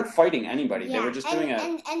 like... They weren't fighting anybody. Yeah, they were just doing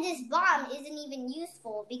and this bomb isn't even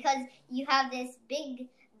useful because you have this big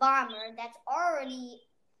bomber that's already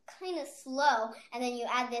kind of slow, and then you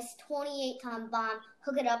add this 28-ton bomb,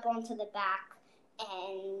 hook it up onto the back,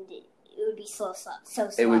 and it would be so slow.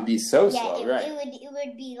 It would be so slow, right? It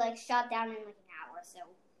would be, like, shot down in, like, an hour, so...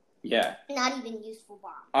 Yeah. Not even useful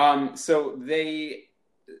bomb. So the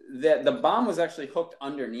bomb was actually hooked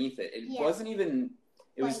underneath it. It wasn't even...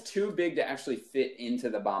 It was too big to actually fit into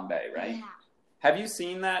the bomb bay, right? Yeah. Have you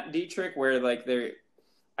seen that, Dietrich, where, like,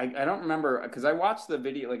 I don't remember, because I watched the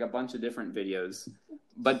video, like, a bunch of different videos,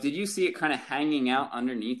 but did you see it kind of hanging out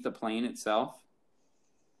underneath the plane itself?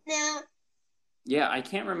 No. Yeah, I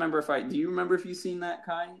can't remember do you remember if you've seen that,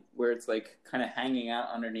 Kai? Where it's, like, kind of hanging out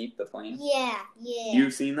underneath the plane? Yeah.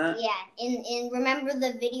 You've seen that? Yeah, and remember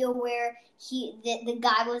the video where the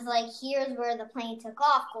guy was like, here's where the plane took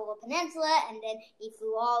off, Gola Peninsula, and then he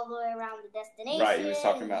flew all the way around the destination. Right, he was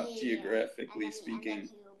talking about geographically speaking. And then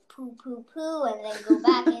he would poo, and then go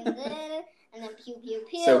back in there, and then pew.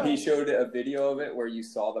 So he showed a video of it where you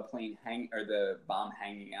saw the plane the bomb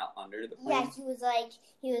hanging out under the plane? Yeah, he was like,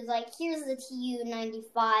 here's the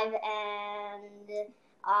Tu-95, and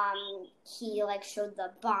he like showed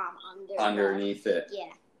the bomb underneath it.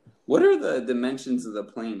 Yeah. What are the dimensions of the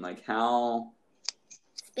plane? Like how?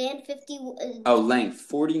 Span 50. Length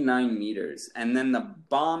 49 meters, and then the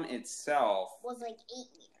bomb itself was like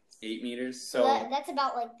 8 meters. 8 meters. So that's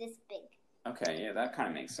about like this big. Okay, yeah, that kind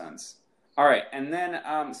of makes sense. All right, and then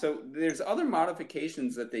so there's other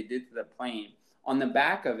modifications that they did to the plane. On the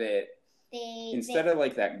back of it, instead of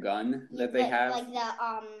like that gun that they have, like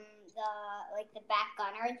the back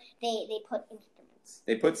gunner, they put instruments.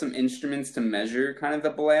 They put some instruments to measure kind of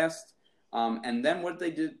the blast, and then what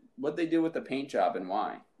they do with the paint job and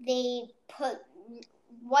why? They put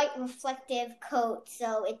white reflective coat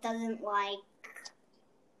so it doesn't like.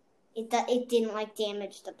 It didn't like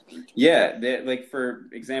damage the plane. Yeah, like for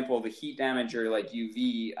example, the heat damage or like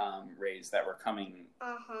UV rays that were coming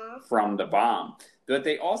from the bomb. But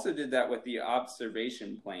they also did that with the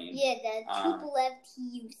observation plane. Yeah, the Tupolev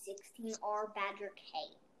Tu-16R Badger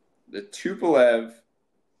K. The Tupolev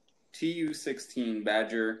Tu-16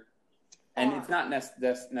 Badger, and it's not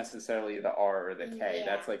necessarily the R or the K. Yeah.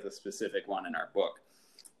 That's like the specific one in our book.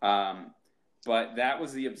 But that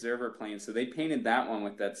was the observer plane, so they painted that one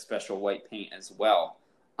with that special white paint as well.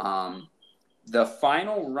 The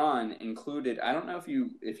final run included, I don't know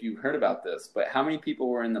if you heard about this, but how many people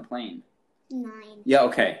were in the plane? 9. Yeah,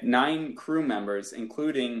 okay. 9 crew members,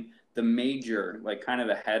 including the major, like kind of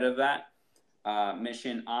the head of that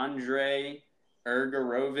mission, Andrei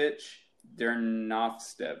Ergorovich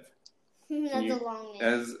Dernovstev. That's a long name.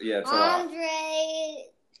 It's a lot. Andre.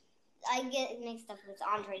 I get mixed up with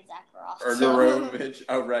Andre Zakharov. Ergorovich.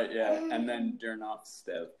 Oh, right, yeah. And then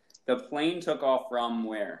Dernovstev. The plane took off from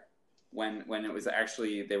where? When it was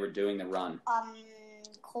actually, they were doing the run?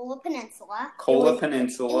 Kola Peninsula.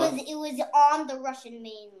 Peninsula. It was on the Russian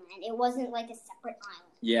mainland. It wasn't like a separate island.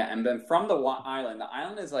 Yeah, and then from the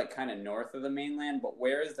island is like kind of north of the mainland, but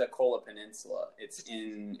where is the Kola Peninsula? It's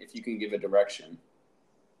in, if you can give a direction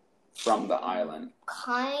from the island.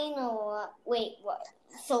 Kind of, wait, what?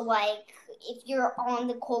 So, like, if you're on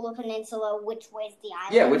the Kola Peninsula, which way's the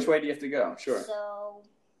island? Yeah, which way do you have to go? Sure. So,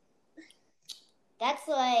 that's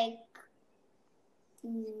like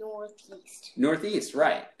northeast. Northeast,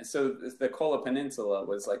 right. So the Kola Peninsula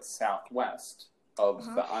was like southwest of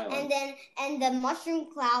the island. And the mushroom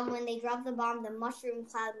cloud, when they dropped the bomb, the mushroom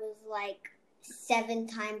cloud was like 7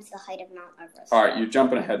 times the height of Mount Everest. All right, you're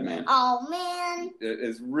jumping ahead, man. Oh, man. It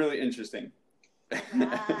is really interesting.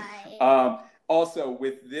 Right. Also,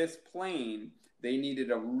 with this plane, they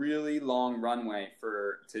needed a really long runway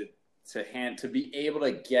to be able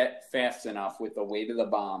to get fast enough with the weight of the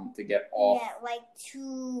bomb to get off. Yeah, like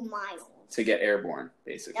 2 miles. To get airborne,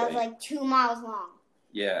 basically. That was like 2 miles long.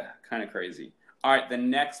 Yeah, kind of crazy. All right, the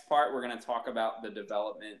next part, we're going to talk about the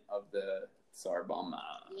development of the Tsar Bomba.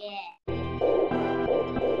 Yeah.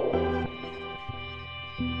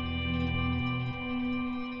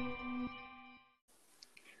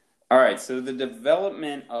 All right, so the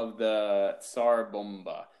development of the Tsar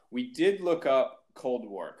Bomba. We did look up Cold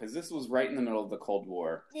War, because this was right in the middle of the Cold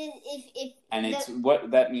War.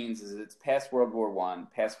 What that means is it's past World War I,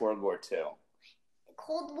 past World War II.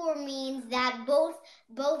 Cold War means that both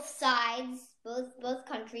sides, both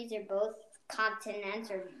countries or both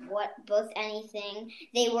continents or both anything,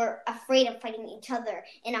 they were afraid of fighting each other.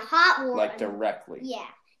 In a hot war, like directly. Yeah,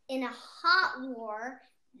 in a hot war,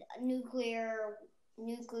 a nuclear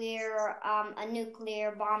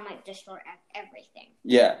bomb might destroy everything.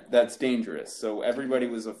 Yeah, that's dangerous. So everybody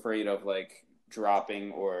was afraid of like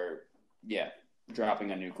dropping a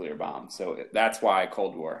nuclear bomb. So that's why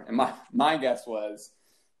Cold War. And my guess was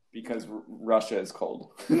because Russia is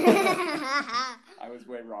cold. I was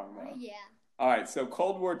way wrong though. Yeah. All right, so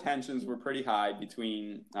Cold War tensions were pretty high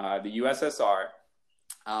between the USSR.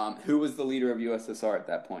 Who was the leader of USSR at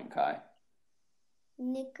that point, Kai?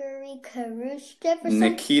 Nikita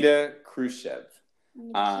Khrushchev.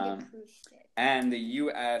 And the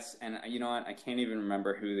U.S., and you know what, I can't even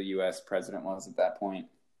remember who the U.S. president was at that point.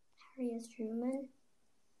 Harry S. Truman?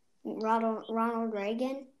 Ronald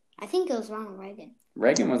Reagan? I think it was Ronald Reagan.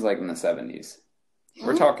 Reagan was like in the 70s.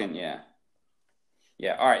 We're talking, yeah.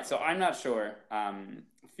 Yeah, all right, so I'm not sure.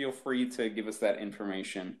 Feel free to give us that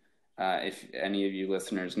information if any of you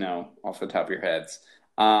listeners know off the top of your heads.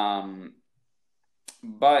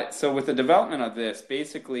 But so with the development of this,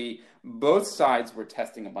 basically both sides were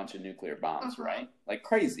testing a bunch of nuclear bombs, right? Like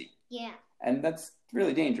crazy. Yeah. And that's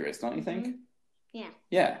really dangerous, don't you think? Yeah.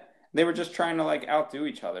 Yeah. They were just trying to like outdo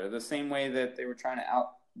each other, the same way that they were trying to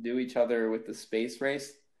outdo each other with the space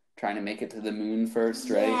race, trying to make it to the moon first,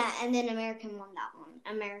 right? Yeah, and then America won that one.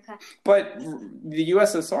 America. But the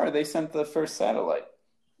USSR, they sent the first satellite.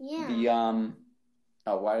 Yeah. The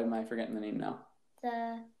why am I forgetting the name now?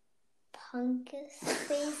 The Punkus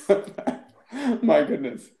space. My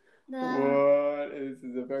goodness. What is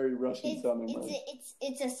this? Is a very Russian sounding word.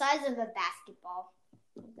 It's the size of a basketball.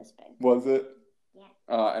 This big. Was it?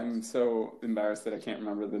 Yeah. I'm so embarrassed that I can't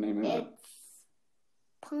remember the name of it. It's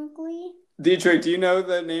Punkly. Dietrich, do you know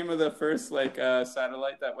the name of the first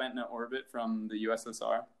satellite that went into orbit from the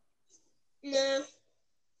USSR? No.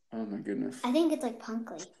 Oh my goodness. I think it's like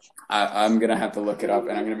Punkly. I'm gonna have to look it up,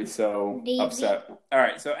 and I'm gonna be so upset. All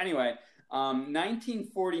right. So anyway,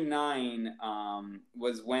 1949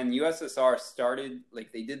 was when USSR started.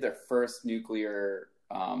 Like they did their first nuclear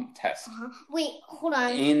test. Wait, hold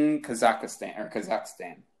on. In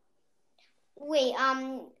Kazakhstan. Wait,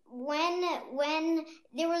 when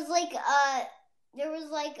there was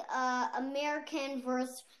American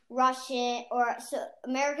versus Russian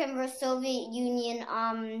American versus Soviet Union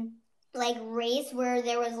race where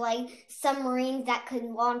there was like submarines that could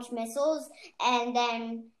launch missiles, and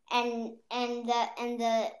then the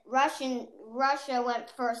Russia went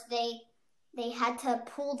first. They had to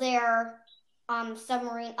pull their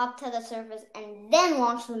submarine up to the surface and then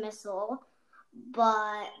launch the missile.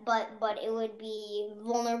 But it would be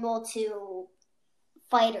vulnerable to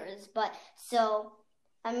fighters. But so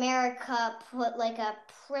America put like a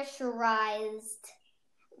pressurized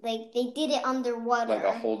they did it underwater. Like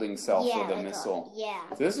a holding cell for the missile. Yeah.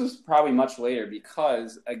 So this was probably much later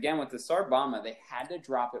because, again, with the Tsar Bomba, they had to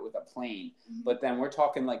drop it with a plane. Mm-hmm. But then we're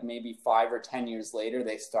talking like maybe 5 or 10 years later,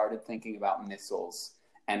 they started thinking about missiles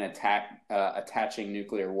and attaching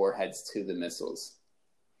nuclear warheads to the missiles.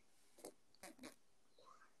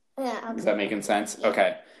 Yeah, okay. Is that making sense? Yeah.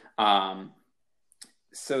 Okay.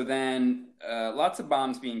 So then lots of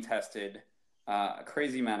bombs being tested, a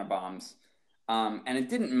crazy amount of bombs. And it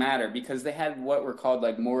didn't matter because they had what were called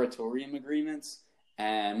like moratorium agreements.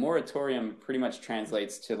 And moratorium pretty much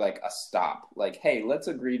translates to like a stop. Like, hey, let's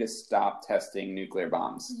agree to stop testing nuclear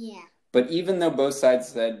bombs. Yeah. But even though both sides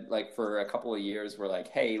said, like, for a couple of years, we're like,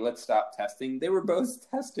 hey, let's stop testing, they were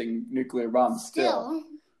both testing nuclear bombs still.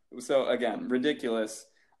 So, again, ridiculous.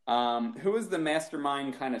 Who was the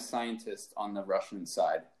mastermind kind of scientist on the Russian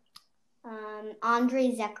side?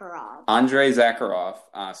 Andrei Zakharov. Andrei Zakharov,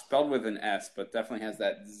 spelled with an S, but definitely has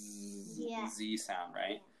that Z sound,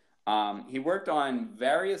 right? He worked on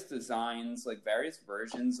various designs, like various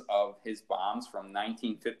versions of his bombs from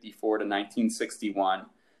 1954 to 1961.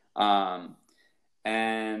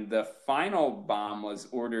 And the final bomb was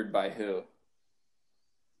ordered by who?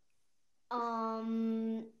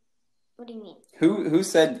 What do you mean? Who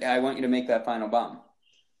said, I want you to make that final bomb?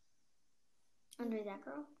 Andrei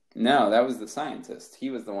Zakharov? No, that was the scientist. He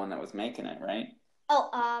was the one that was making it, right?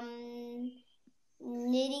 Oh,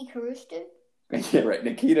 Nikita Khrushchev? Yeah, right.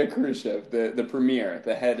 Nikita Khrushchev, the premier,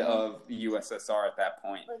 the head of the USSR at that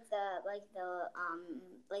point.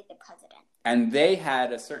 Like the president. And they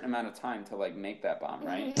had a certain amount of time to like make that bomb,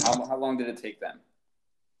 right? Mm-hmm. How long did it take them?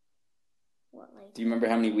 Do you remember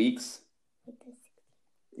how many weeks?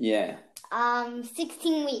 Yeah.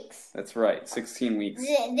 16 weeks. That's right, 16 weeks.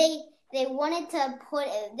 They wanted to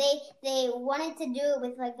they wanted to do it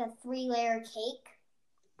with like a 3-layer cake.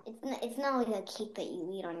 It's not like a cake that you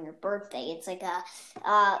eat on your birthday. It's like a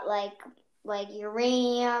like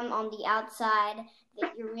uranium on the outside, the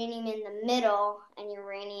uranium in the middle, and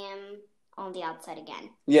uranium on the outside again.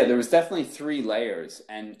 Yeah, there was definitely 3 layers,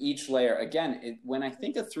 and each layer, again, when I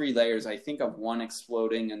think of 3 layers, I think of one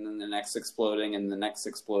exploding and then the next exploding and the next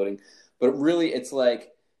exploding. But really, it's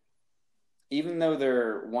like, even though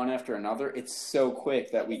they're one after another, it's so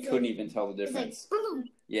quick that we couldn't even tell the difference. Like,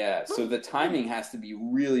 yeah, so the timing has to be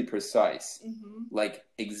really precise, like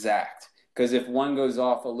exact. Because if one goes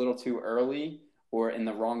off a little too early or in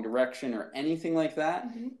the wrong direction or anything like that,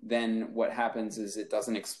 then what happens is it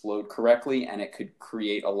doesn't explode correctly and it could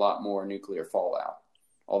create a lot more nuclear fallout,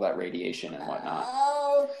 all that radiation and whatnot.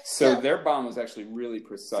 So their bomb was actually really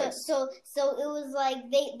precise. So it was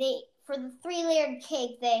like they for the 3-layered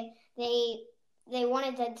cake, they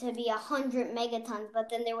wanted it to be 100 megatons, but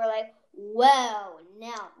then they were like, whoa,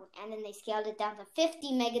 no. And then they scaled it down to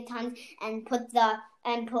 50 megatons and put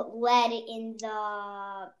lead in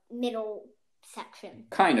the middle section.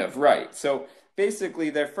 Kind of, right. So basically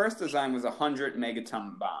their first design was a 100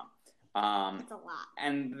 megaton bomb. That's a lot.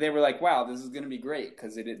 And they were like, wow, this is going to be great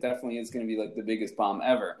because it definitely is going to be like the biggest bomb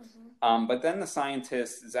ever. But then the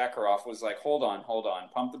scientist, Zakharov, was like, hold on,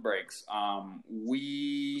 pump the brakes.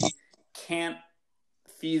 We can't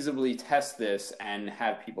feasibly test this and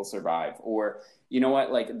have people survive. Or, you know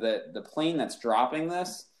what, like the plane that's dropping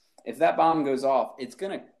this, if that bomb goes off, it's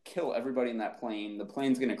going to kill everybody in that plane. The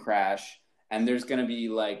plane's going to crash. And there's going to be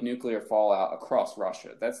like nuclear fallout across Russia.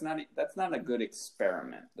 That's not a good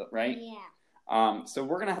experiment, right? Yeah. So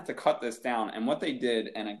we're going to have to cut this down. And what they did,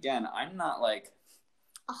 and again, I'm not like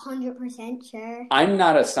 100% sure. I'm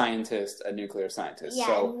not a nuclear scientist. Yeah,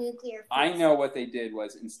 so nuclear. I know what they did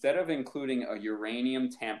was instead of including a uranium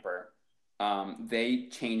tamper, they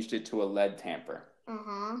changed it to a lead tamper.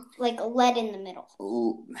 Like a lead in the middle.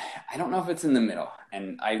 Ooh, I don't know if it's in the middle.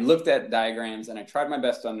 And I looked at diagrams and I tried my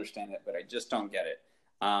best to understand it, but I just don't get it.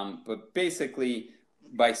 But basically,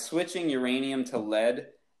 by switching uranium to lead,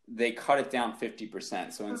 they cut it down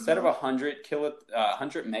 50%. So instead of 100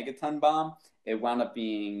 megaton bomb, it wound up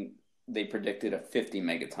being, they predicted a 50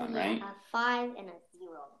 megaton, right? A 5 and a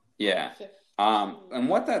 0. Yeah. And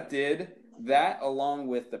what that did, that along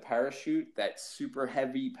with the parachute, that super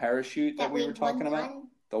heavy parachute that we were talking about,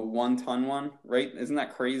 the 1-ton one, right? Isn't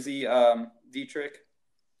that crazy, Dietrich?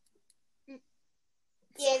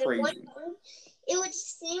 Yeah, the 1 ton, it would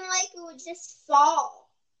seem like it would just fall.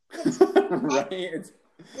 Right?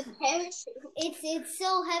 The parachute. It's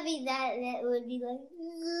so heavy that it would be like.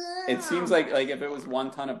 It seems like if it was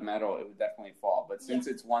 1 ton of metal, it would definitely fall. But since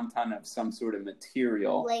it's 1 ton of some sort of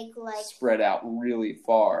material, like spread out really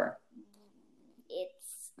far,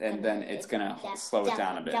 then it's gonna slow it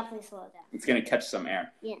down a bit. Definitely slow it down. It's gonna catch some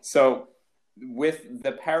air. Yeah. So with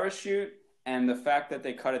the parachute and the fact that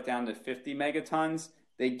they cut it down to 50 megatons,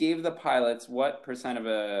 they gave the pilots what percent of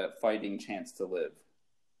a fighting chance to live?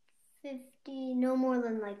 50, no more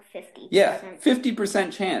than like 50%. Yeah,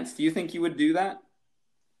 50% chance. Do you think you would do that?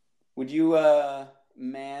 Would you,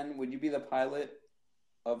 would you be the pilot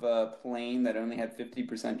of a plane that only had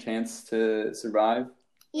 50% chance to survive?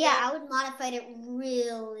 Yeah, I would modify it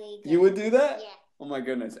really good. You would do that? Yeah. Oh my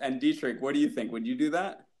goodness. And Dietrich, what do you think? Would you do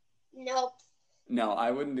that? Nope. No,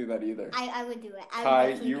 I wouldn't do that either. I would do it.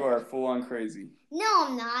 Kai, you are full on crazy. No,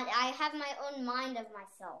 I'm not. I have my own mind of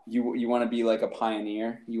myself. You want to be like a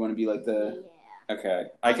pioneer? You want to be like the... Yeah. Okay.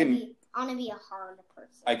 I want to be a hard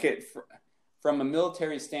person. I could... From a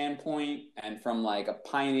military standpoint and from like a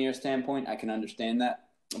pioneer standpoint, I can understand that.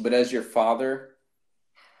 But as your father,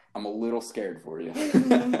 I'm a little scared for you.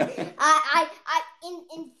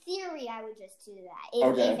 In theory, I would just do that.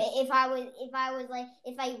 If I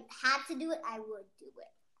had to do it, I would do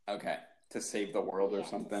it. Okay, to save the world or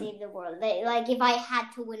something. To save the world, like if I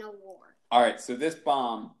had to win a war. All right, so this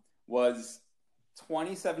bomb was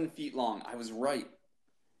 27 feet long. I was right.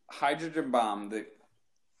 Hydrogen bomb, the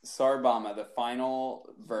Tsar Bomba, the final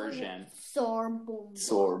version. Tsar Bomba.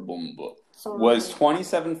 Tsar Bomba. Was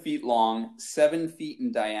 27 feet long, 7 feet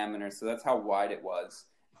in diameter, so that's how wide it was,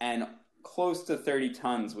 and close to 30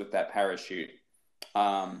 tons with that parachute.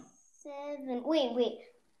 Wait.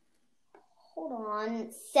 Hold on.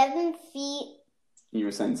 7 feet. You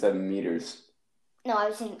were saying 7 meters. No, I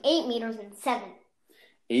was saying 8 meters and 7.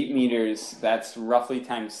 8 meters, that's roughly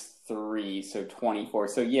times 3, so 24.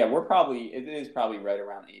 So yeah, it is probably right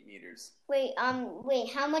around 8 meters. Wait,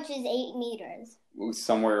 how much is 8 meters?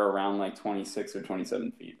 Somewhere around like 26 or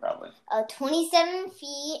 27 feet, probably. 27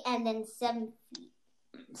 feet and then 7 feet.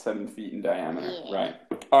 7 feet in diameter, yeah. Right.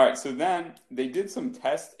 All right, so then they did some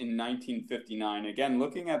tests in 1959. Again,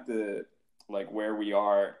 looking at the, like, where we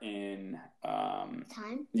are in...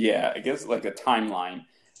 time? Yeah, I guess like a timeline.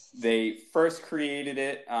 They first created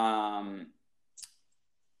it,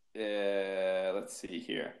 let's see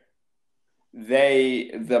here.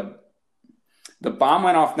 The bomb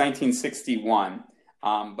went off 1961,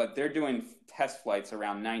 but they're doing test flights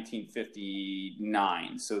around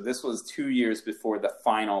 1959. So this was 2 years before the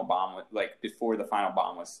final bomb,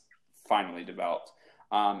 was finally developed.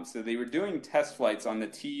 So they were doing test flights on the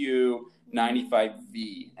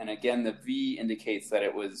Tu-95V, and again, the V indicates that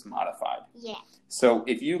it was modified. Yeah. So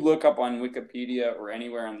if you look up on Wikipedia or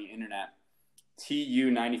anywhere on the internet,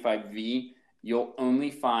 Tu-95V, you'll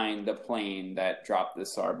only find the plane that dropped the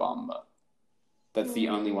Tsar Bomba. That's the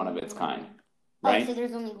only one of its kind, right? Oh, so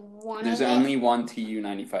there's only one. There's only one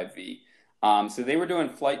Tu-95V. So they were doing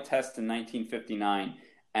flight tests in 1959,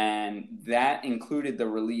 and that included the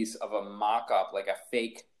release of a mock-up, like a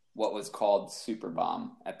fake, what was called super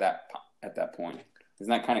bomb at that point.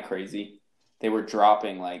 Isn't that kind of crazy? They were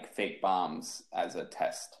dropping like fake bombs as a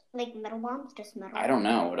test. Like metal bombs, just metal. I don't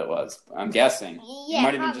know what it was. I'm guessing. Yeah, it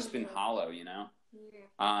might have just been hollow, you know.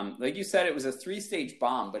 Yeah. Like you said, it was a 3-stage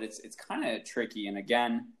bomb, but it's kind of tricky. And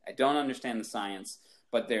again, I don't understand the science,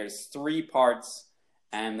 but there's 3 parts,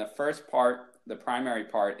 and the first part, the primary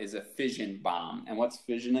part, is a fission bomb. And what's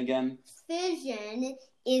fission again? Fission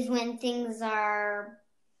is when things are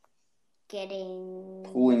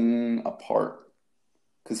pulling apart.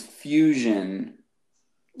 Because fusion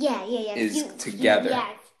is together.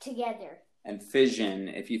 Yeah, together. And fission,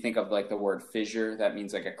 if you think of like the word fissure, that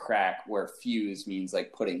means like a crack, where fuse means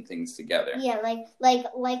like putting things together. Yeah, like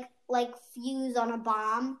fuse on a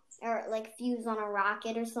bomb, or like fuse on a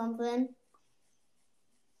rocket or something.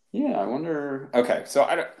 Yeah, I wonder. Okay,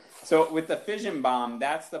 so with the fission bomb,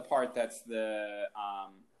 that's the part that's the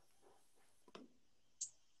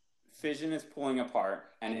fission is pulling apart,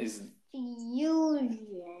 and is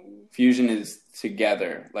fusion is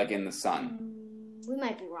together, like in the sun. We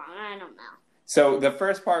might be wrong. I don't know. So the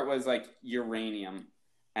first part was like uranium,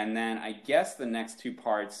 and then I guess the next 2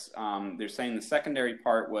 parts, they're saying the secondary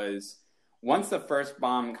part was, once the first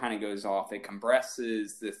bomb kind of goes off, it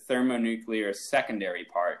compresses the thermonuclear secondary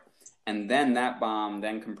part, and then that bomb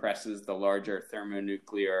then compresses the larger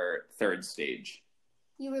thermonuclear third stage.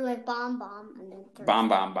 You were like bomb, and then third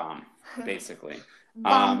bomb, basically.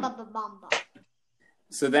 Bomb.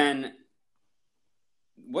 So then,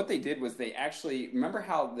 what they did was they actually, remember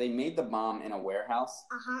how they made the bomb in a warehouse?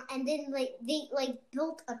 And then they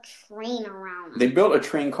built a train around it. They built a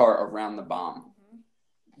train car around the bomb.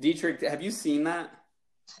 Dietrich, have you seen that?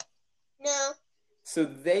 No. So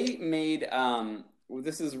they made,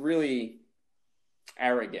 this is really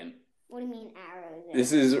arrogant. What do you mean arrogant?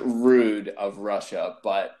 This is rude of Russia,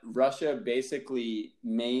 but Russia basically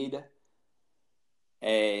made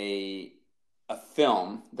a a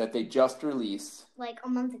film that they just released like a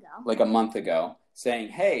month ago, saying,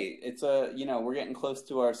 hey, it's we're getting close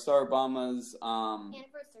to our Tsar Bomba's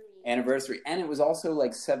anniversary. And it was also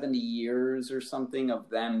like 70 years or something of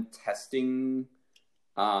them testing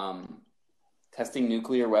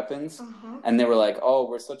nuclear weapons. And they were like, oh,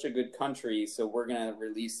 we're such a good country, so we're going to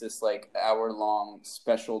release this like hour-long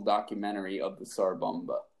special documentary of the Tsar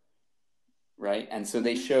Bomba. Right? And so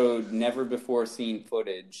they showed never before seen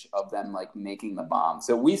footage of them like making the bomb.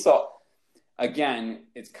 So we saw, again,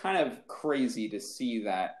 it's kind of crazy to see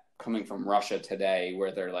that coming from Russia today,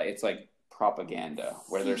 where they're like, it's like propaganda,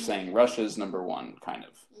 where they're saying Russia's number one, kind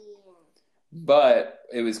of. But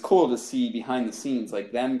it was cool to see behind the scenes,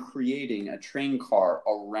 like them creating a train car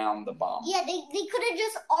around the bomb. Yeah, they could have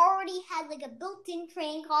just already had like a built-in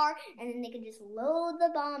train car, and then they could just load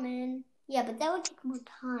the bomb in. Yeah, but that would take more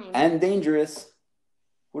time. And dangerous.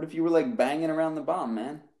 What if you were like banging around the bomb,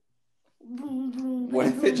 man? Boom, boom, What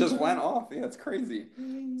if boom, it just boom. went off? Yeah, it's crazy.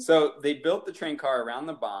 So they built the train car around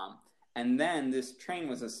the bomb, and then this train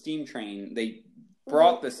was a steam train. They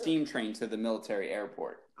brought the steam train to the military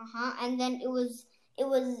airport. And then it was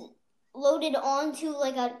loaded onto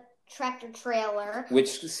like a tractor trailer,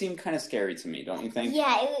 Which seemed kind of scary to me, don't you think?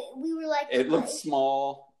 Yeah, we were like, it looked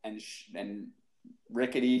small and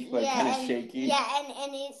rickety, like kind of shaky. Yeah,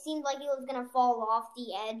 and it seemed like it was gonna fall off the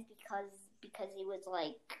edge because it was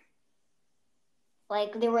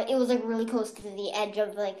it was like really close to the edge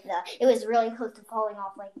of it was really close to falling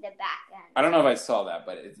off like the back end. I don't know if I saw that,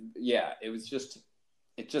 but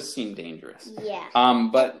it just seemed dangerous. Yeah.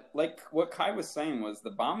 But like what Kai was saying was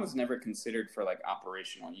the bomb was never considered for like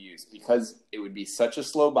operational use because it would be such a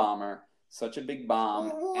slow bomber, such a big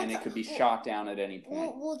bomb, and it could be shot down at any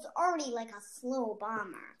point. Well, it's already like a slow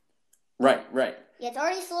bomber. Right. Yeah, it's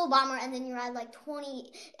already a slow bomber, and then you're adding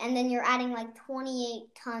like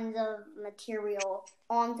 28 tons of material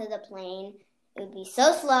onto the plane. It would be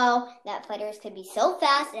so slow that fighters could be so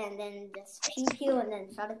fast, and then just pew pew and then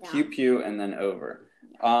shut it down. Pew pew and then over.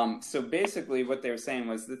 So basically, what they were saying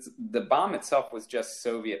was that the bomb itself was just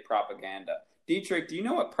Soviet propaganda. Dietrich, do you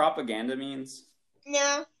know what propaganda means?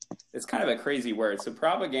 No. It's kind of a crazy word. So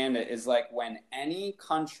propaganda is like when any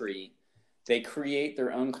country, they create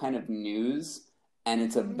their own kind of news, and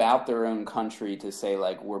it's about their own country to say,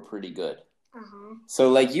 like, we're pretty good. So,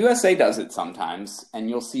 like, USA does it sometimes, and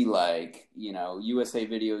you'll see, like, USA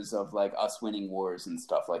videos of, like, us winning wars and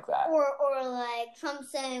stuff like that. Or like, Trump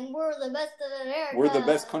saying, we're the best of America. We're the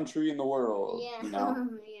best country in the world, Yeah.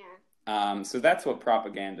 Yeah. So that's what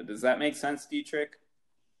propaganda. Does that make sense, Dietrich?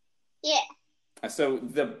 Yeah. So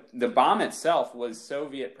the bomb itself was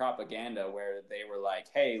Soviet propaganda where they were like,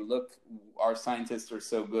 hey, look, our scientists are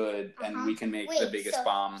so good and we can make the biggest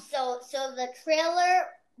bomb. So the trailer,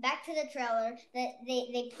 back to the trailer,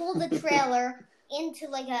 they pulled the trailer into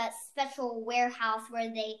like a special warehouse where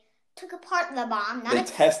they took apart the bomb. They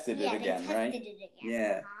tested it again, right? They tested it again.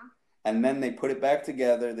 Yeah. And then they put it back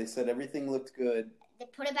together. They said everything looked good. They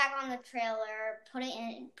put it back on the trailer, put it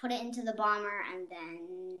into the bomber, and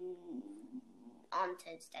then onto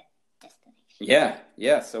its destination.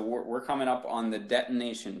 Yeah. So we're coming up on the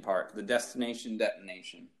detonation part, the detonation.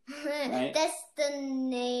 Right?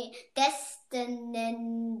 Destination.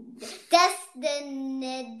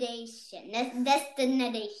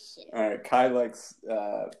 All right, Kai likes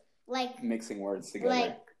like mixing words together.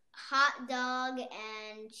 Like hot dog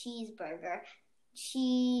and cheeseburger.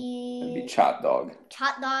 That'd be chot dog.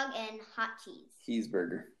 Hot dog and hot cheese.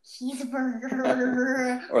 Cheeseburger.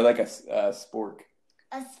 Cheeseburger. Or like a spork.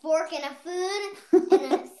 A spork and a food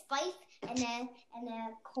and a spice and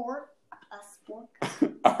a quart. A spork.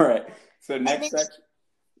 All right. So next section.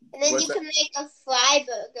 And then can make a fry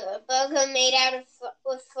burger. A burger made out of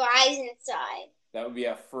with fries inside. That would be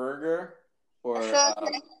a furger or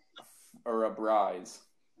a brise.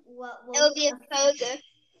 What it would be a burger.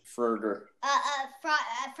 Furger.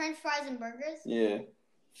 French fries and burgers? Yeah.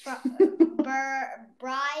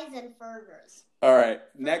 Bries and burgers. All right.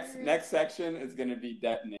 Next section is going to be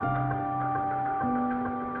detonate.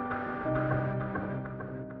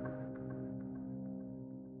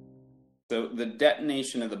 So the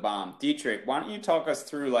detonation of the bomb. Dietrich, why don't you talk us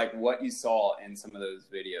through like what you saw in some of those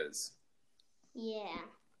videos? Yeah.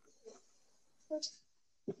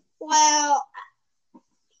 Well,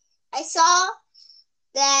 I saw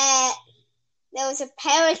that there was a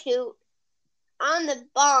parachute on the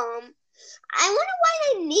bomb. I wonder why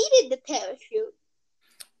they needed the parachute.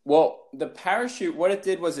 Well, the parachute, what it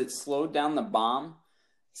did was it slowed down the bomb.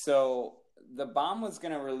 So the bomb was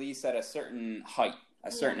going to release at a certain height,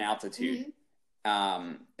 a certain altitude.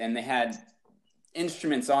 And they had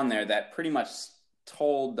instruments on there that pretty much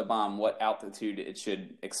told the bomb what altitude it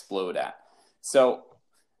should explode at. So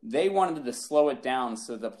they wanted to slow it down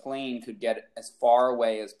so the plane could get as far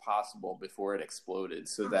away as possible before it exploded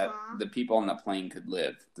so that the people on the plane could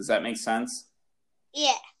live. Does that make sense?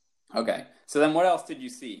 Yeah. Okay. So then what else did you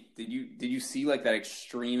see? Did you see like that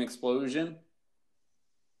extreme explosion?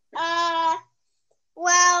 Well,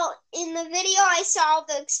 in the video I saw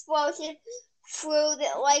the explosion through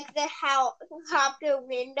the helicopter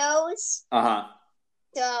windows.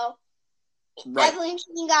 So right.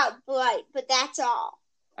 everything got bright, but that's all.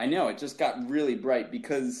 I know, it just got really bright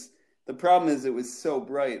because the problem is it was so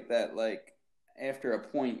bright that like after a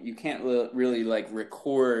point you can't really like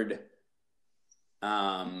record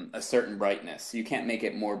a certain brightness. You can't make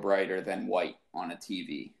it more brighter than white on a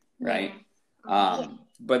TV, right? Yeah.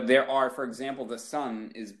 But there are, for example, the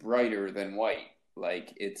sun is brighter than white.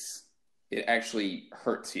 Like it actually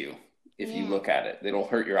hurts you if you look at it. It'll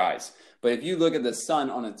hurt your eyes. But if you look at the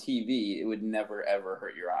sun on a TV, it would never ever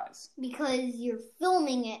hurt your eyes. Because you're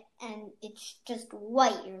filming it and it's just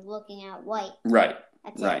white. You're looking at white. Right.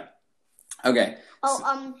 That's right. It. Okay.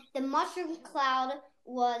 The mushroom cloud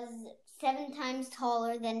was 7 times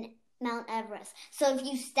taller than Mount Everest. So if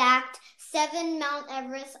you stacked 7 Mount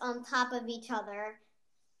Everest on top of each other,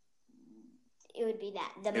 it would be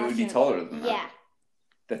that. It would be taller than that.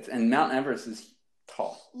 Yeah. And Mount Everest is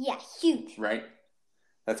tall. Yeah, huge. Right?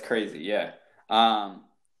 That's crazy, yeah. The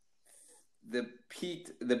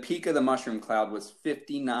peak of the mushroom cloud was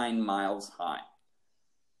 59 miles high.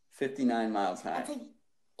 59 miles high. That's like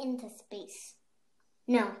into space.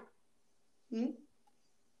 No. No.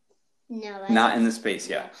 Not in the space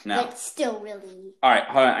yet. No. But still really. All right,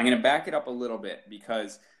 hold on. I'm going to back it up a little bit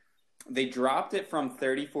because they dropped it from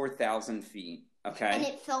 34,000 feet. Okay. And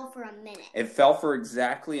it fell for a minute. It fell for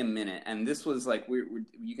exactly a minute. And this was like,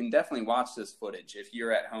 you can definitely watch this footage. If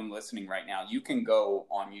you're at home listening right now, you can go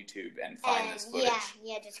on YouTube and find this footage.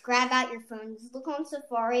 Yeah, just grab out your phone, just look on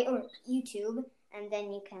Safari or YouTube, and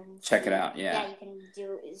then you can check it out, yeah. Yeah, you can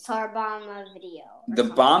do Tsar Bomba video. The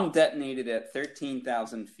bomb detonated at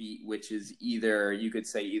 13,000 feet, which is either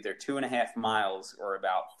 2.5 miles or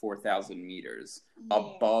about 4,000 meters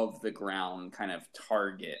above the ground kind of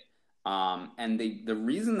target. And the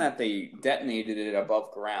reason that they detonated it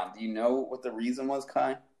above ground, do you know what the reason was,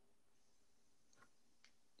 Kai?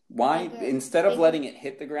 Why, instead of letting it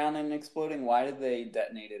hit the ground and exploding, why did they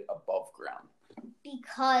detonate it above ground?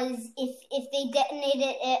 Because if they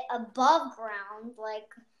detonated it above ground,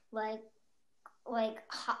 like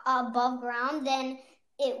above ground, then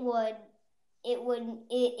it would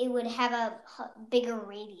have a bigger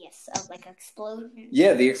radius of like explosion.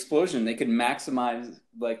 Yeah, the explosion. They could maximize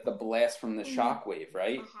like the blast from the shockwave,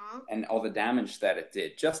 right? And all the damage that it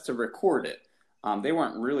did just to record it. They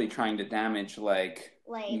weren't really trying to damage like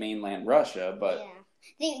mainland Russia, but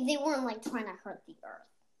they weren't like trying to hurt the Earth.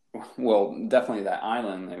 Well, definitely that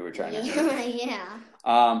island they were trying to hurt. Yeah.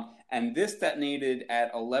 And this detonated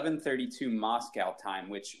at 11:32 Moscow time,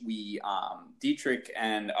 which we, Dietrich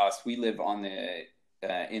and us, we live on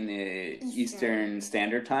in the Eastern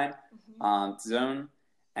Standard Time zone,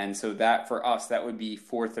 and so that for us that would be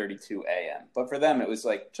 4:32 a.m. But for them it was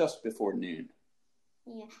like just before noon.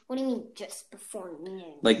 Yeah. What do you mean just before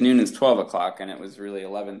noon? Like noon is 12 o'clock, and it was really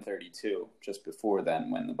 11:32 just before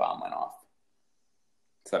then when the bomb went off.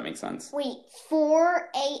 Does that make sense? Wait,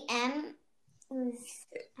 4 a.m.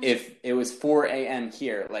 If it was 4 a.m.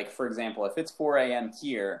 here, like for example, if it's 4 a.m.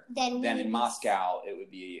 here, then in Moscow it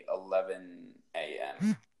would be 11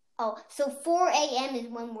 a.m. Oh, so 4 a.m. is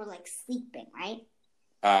when we're like sleeping, right?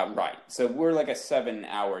 Right. So we're like a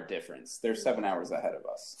 7-hour difference. They're 7 hours ahead of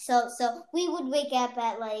us. So we would wake up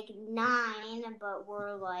at like 9, but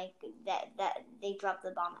we're like that they dropped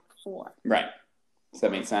the bomb at 4. Right. Does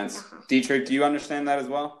that make sense? Dietrich, do you understand that as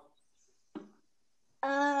well?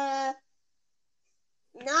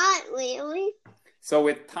 Not really. So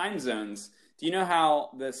with time zones, do you know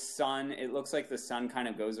how the sun, it looks like the sun kind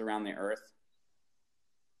of goes around the Earth?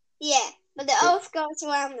 Yeah, but the Earth goes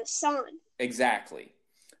around the sun. Exactly.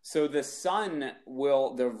 So the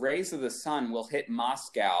rays of the sun will hit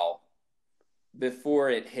Moscow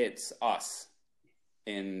before it hits us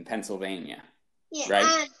in Pennsylvania. Yeah,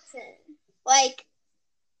 right? Like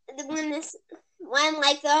when the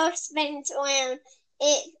Earth spins around,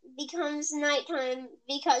 it becomes nighttime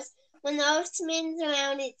because when the Earth spins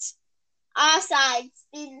around, our side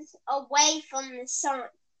spins away from the sun.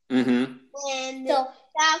 Mm-hmm. And the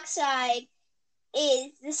dark side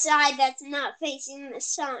is the side that's not facing the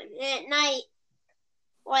sun. And at night,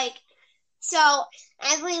 so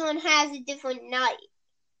everyone has a different night.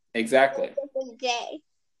 Exactly. A different day.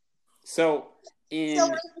 So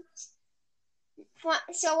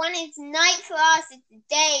So when it's night for us, it's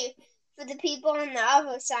day for the people on the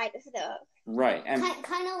other side of the earth. Right. And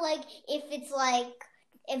kind of like if it's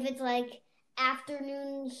like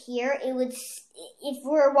afternoon here, it would. If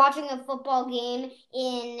we're watching a football game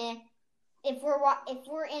if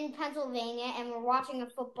we're in Pennsylvania and we're watching a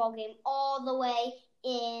football game all the way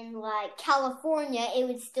in like California, it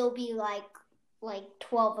would still be like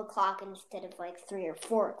 12 o'clock instead of like 3 or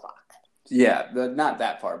 4 o'clock. Yeah, not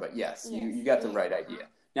that far, but yes. You got the right idea.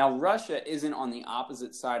 Now, Russia isn't on the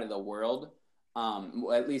opposite side of the world,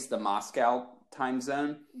 at least the Moscow time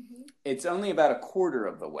zone. Mm-hmm. It's only about a quarter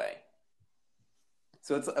of the way.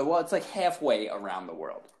 So it's like halfway around the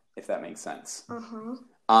world, if that makes sense. Uh-huh.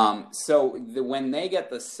 So when they get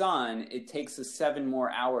the sun, it takes us 7 more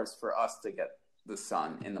hours for us to get the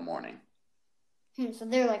sun in the morning. So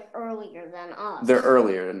they're like earlier than us. They're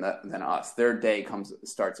earlier than us. Their day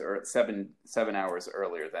starts 7 hours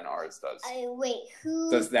earlier than ours does. Wait,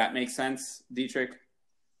 who? Does that make sense, Dietrich?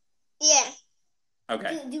 Yeah.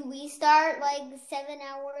 Okay. Do we start like 7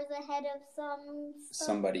 hours ahead of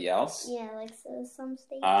somebody else? Yeah, like some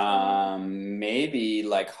states. Maybe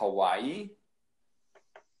like Hawaii.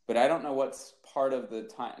 But I don't know what's part of the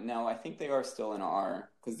time. No, I think they are still in our,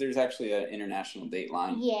 because there's actually an international date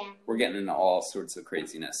line. Yeah. We're getting into all sorts of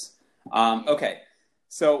craziness. Okay,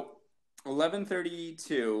 so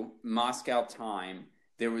 11:32 Moscow time,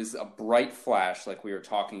 there was a bright flash like we were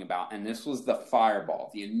talking about, and this was the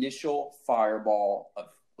fireball, the initial fireball of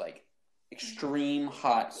like extreme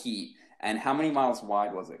hot heat. And how many miles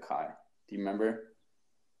wide was it, Kai? Do you remember?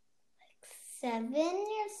 Like 7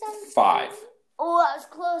 or something? 5. Oh, I was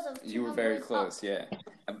close. You were very close, yeah.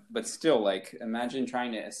 But still, like, imagine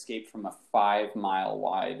trying to escape from a 5-mile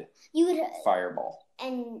wide fireball.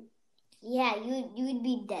 And yeah, you would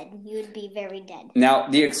be dead. You would be very dead. Now,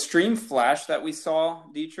 the extreme flash that we saw,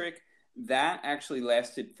 Dietrich, that actually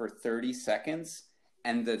lasted for 30 seconds,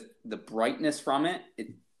 and the brightness from it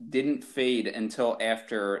didn't fade until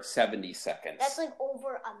after 70 seconds. That's like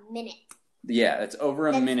over a minute. Yeah, that's over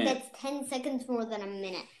a minute. That's 10 seconds more than a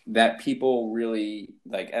minute. That people really,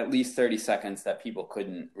 like, at least 30 seconds that people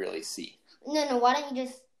couldn't really see. No, why don't you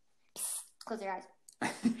just close your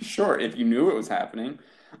eyes? Sure, if you knew it was happening.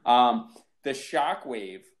 The shock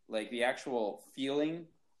wave, like the actual feeling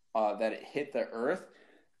that it hit the earth,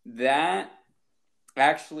 that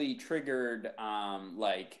actually triggered,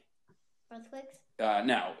 like... Earthquakes?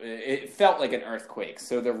 No, it felt like an earthquake.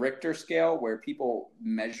 So the Richter scale, where people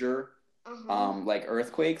measure... like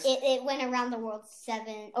earthquakes. It went around the world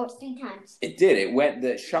 3 times. It did.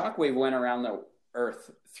 The shockwave went around the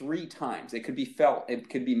Earth 3 times. It could be felt.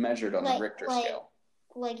 It could be measured on the Richter scale.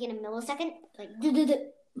 Like in a millisecond. Like.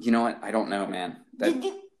 You know what? I don't know, man.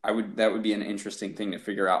 That would be an interesting thing to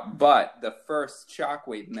figure out. But the first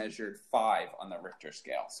shockwave measured 5 on the Richter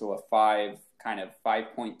scale. So a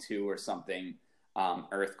 5.2 or something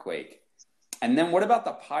earthquake. And then what about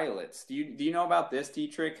the pilots? Do you know about this,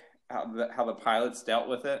 Dietrich? How the pilots dealt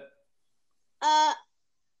with it?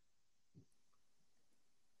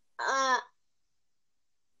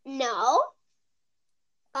 No.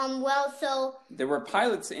 Well, so there were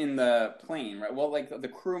pilots in the plane, right? Well, like the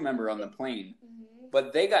crew member on the plane,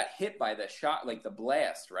 but they got hit by the shot, like the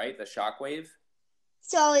blast, right? The shockwave.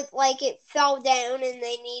 So it fell down and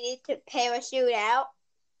they needed to parachute out.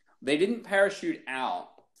 They didn't parachute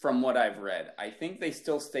out, from what I've read. I think they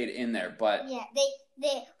still stayed in there, but yeah, they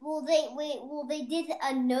did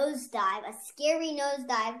a nosedive, a scary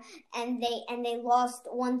nosedive, and they lost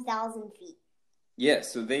 1,000 feet. Yeah,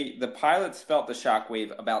 so the pilots felt the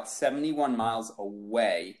shockwave about 71 miles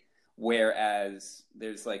away, whereas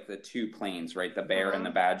there's like the 2 planes, right? The Bear and the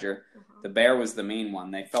Badger. The Bear was the main one.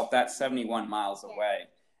 They felt that 71 miles away.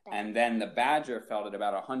 And then the Badger felt it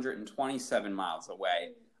about 127 miles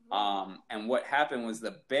away. And what happened was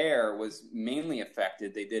the Bear was mainly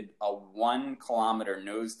affected. They did a 1-kilometer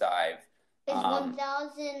nosedive. Is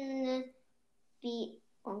 1,000 feet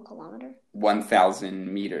 1 kilometer?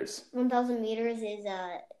 1,000 meters. 1,000 meters is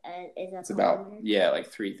it's about, yeah, like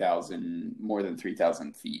 3,000, more than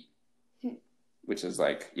 3,000 feet. Which is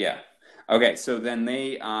like, yeah. Okay, so then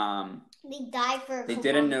they dive for. They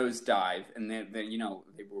did a nosedive, and they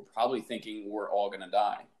they were probably thinking we're all gonna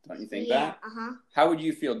die. Don't you think that? How would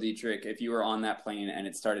you feel, Dietrich, if you were on that plane and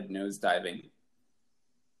it started nosediving?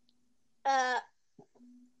 I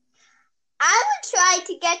would try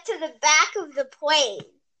to get to the back of the plane.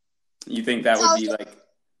 You think that would be like,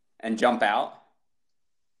 and jump out?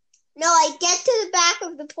 No, I get to the back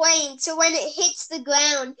of the plane, so when it hits the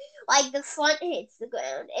ground, like the front hits the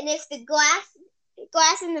ground, and if the glass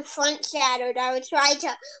glass in the front shattered, I would try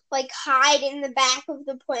to hide in the back of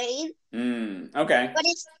the plane. Okay. But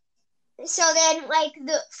so then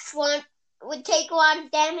the front would take a lot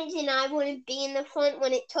of damage, and I wouldn't be in the front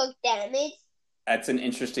when it took damage. That's an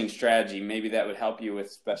interesting strategy. Maybe that would help you,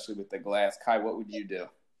 especially with the glass. Kai, what would you do?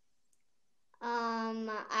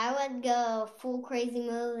 I would go full crazy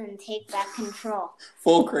mode and take back control.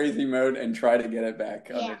 Full crazy mode and try to get it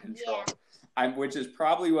back under control. Yeah. Which is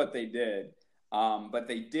probably what they did. But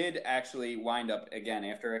they did actually wind up, again,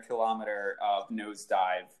 after a kilometer of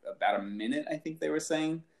nosedive, about a minute, I think they were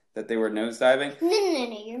saying, that they were nosediving.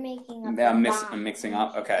 No, you're making up I'm mixing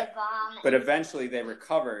up, okay. But eventually they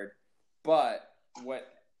recovered. But what...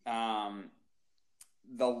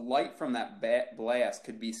 the light from that blast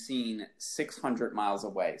could be seen 600 miles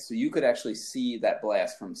away. So you could actually see that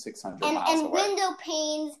blast from 600 miles away. And window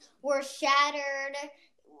panes were shattered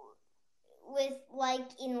with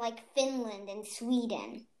in Finland and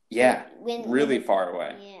Sweden. Yeah, really far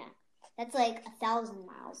away. Yeah, that's 1,000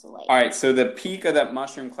 miles away. All right, so the peak of that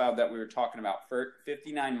mushroom cloud that we were talking about,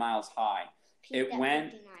 59 miles high, it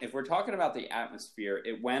went, 59. If we're talking about the atmosphere,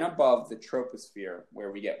 it went above the troposphere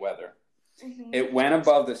where we get weather. Mm-hmm. It went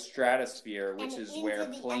above the stratosphere, which is where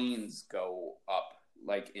planes go up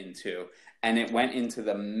into, and it went into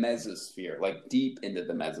the mesosphere, deep into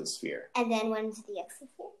the mesosphere. And then went into the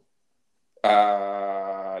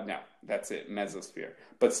exosphere? No, that's it, mesosphere.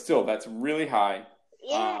 But still, that's really high.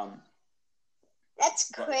 Yeah. That's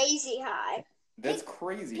crazy high. That's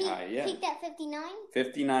crazy high, yeah. Peaked at 59?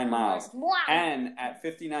 59 miles. Wow. And at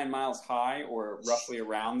 59 miles high, or roughly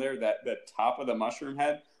around there, that the top of the mushroom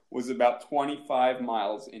head was about 25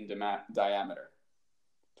 miles in diameter.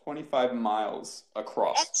 25 miles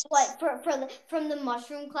across. That's from the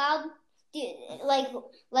mushroom cloud.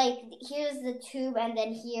 Here's the tube, and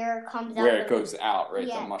then here comes out. Where it goes out, right?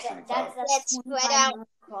 The mushroom cloud. That's spread out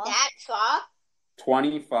that far.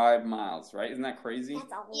 25 miles, right? Isn't that crazy?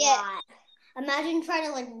 That's a lot. Imagine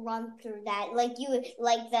trying to run through that.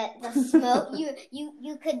 The smoke.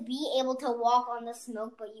 you could be able to walk on the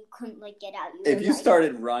smoke, but you couldn't get out. If you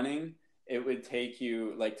started running, it would take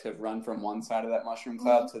you to run from one side of that mushroom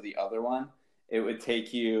cloud to the other one. It would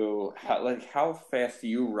take you how fast do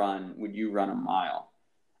you run? Would you run a mile?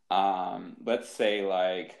 Let's say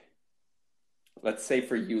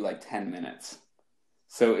for you 10 minutes.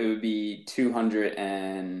 So it would be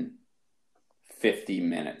 250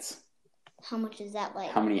 minutes. How much is that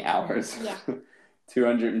How many hours? Yeah.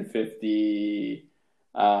 250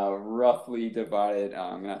 roughly divided.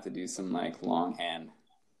 I'm going to have to do some longhand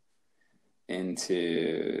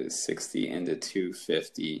into 60 into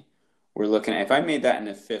 250. We're looking at, if I made that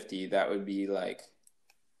into 50, that would be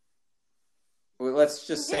let's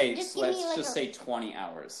just say 20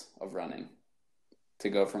 hours of running to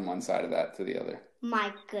go from one side of that to the other.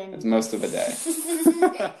 My goodness. It's most of a day. I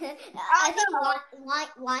think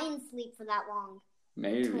lions sleep for that long.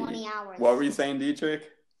 Maybe. 20 hours. What were you saying, Dietrich?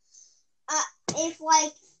 If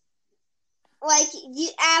you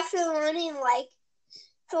after running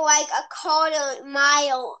for a quarter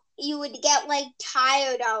mile, you would get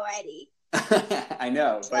tired already. I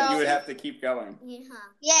know, but you would have to keep going.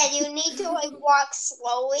 Yeah, you need to walk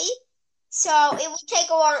slowly. So it would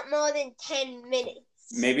take a lot more than 10 minutes.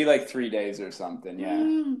 Maybe 3 days or something, yeah.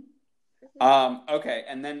 Okay,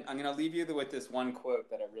 and then I'm going to leave you with this one quote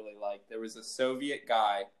that I really like. There was a Soviet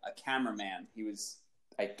guy, a cameraman.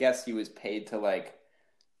 I guess he was paid to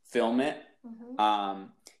film it. Mm-hmm.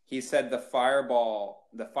 He said the fireball,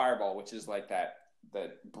 which is that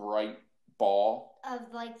bright ball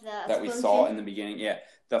of that we saw in the beginning. Yeah,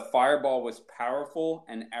 the fireball was powerful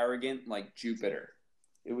and arrogant like Jupiter.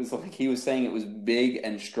 It was he was saying it was big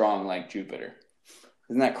and strong like Jupiter.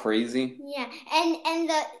 Isn't that crazy? Yeah, and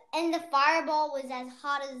the fireball was as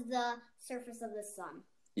hot as the surface of the sun.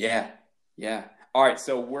 Yeah. All right,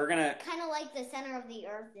 so we're gonna kind of the center of the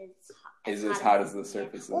Earth is as hot as the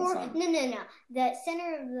surface of the sun. No. The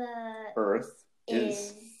center of the Earth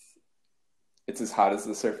is. It's as hot as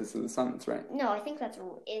the surface of the sun. That's right. No, I think that's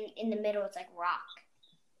in the middle. It's rock.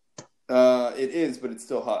 It is, but it's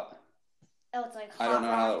still hot. Oh, it's hot. I don't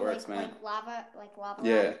know how it works, man. Lava.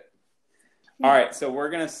 Yeah. All right, so we're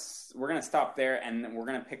gonna stop there, and then we're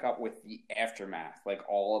gonna pick up with the aftermath,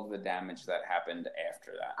 all of the damage that happened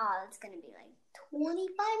after that. Oh, that's gonna be 25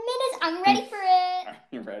 minutes. I'm ready for it. Are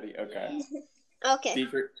you ready? Okay. Okay.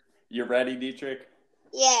 Dietrich, you ready, Dietrich?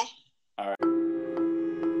 Yeah. All right.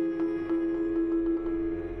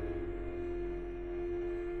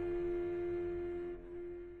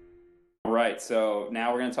 All right, so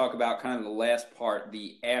now we're going to talk about kind of the last part,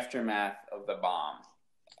 the aftermath of the bomb.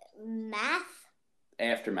 Math?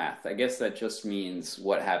 aftermath. I guess that just means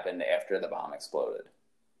what happened after the bomb exploded.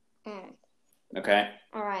 Okay?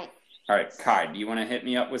 All right. All right, Kai, do you want to hit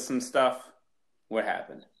me up with some stuff? What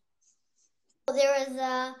happened?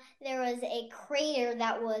 There was a crater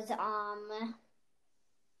that was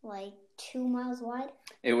like 2 miles wide.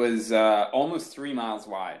 It was almost 3 miles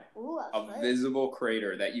wide. Ooh, a visible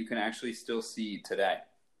crater that you can actually still see today.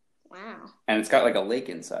 Wow. And it's got like a lake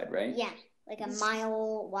inside, right? Yeah, like a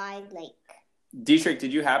mile wide lake. Dietrich,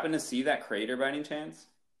 did you happen to see that crater by any chance?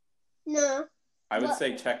 No. I would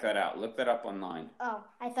say check that out. Look that up online. Oh,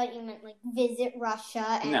 I thought you meant like visit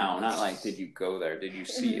Russia. And... No, not like did you go there? Did you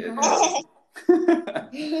see it?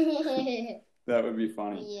 That would be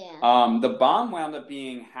funny. Yeah. The bomb wound up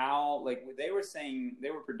being how, like they were saying,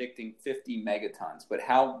 they were predicting 50 megatons, but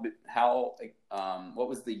what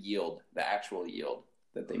was the yield, the actual yield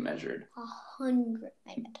that they measured? 100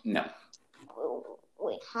 megatons. No.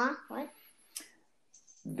 Wait, huh? What?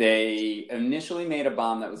 They initially made a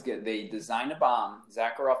bomb that was good. They designed a bomb.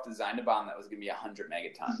 Zakharov designed a bomb that was going to be 100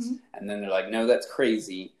 megatons. Mm-hmm. And then they're like, no, that's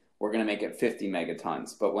crazy. We're going to make it 50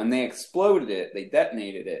 megatons. But when they exploded it, they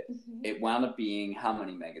detonated it. Mm-hmm. It wound up being how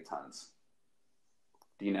many megatons?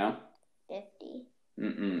 Do you know? 50.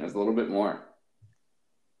 It was a little bit more.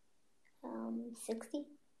 60?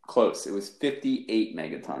 Close. It was 58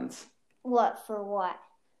 megatons. What, for what?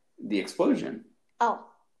 The explosion. Oh.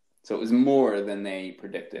 So it was more than they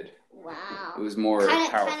predicted. Wow. It was more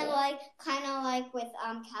powerful. Kind of like with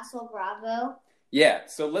Castle Bravo. Yeah,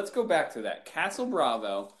 so let's go back to that. Castle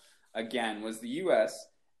Bravo, again, was the U.S.,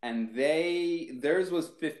 and theirs was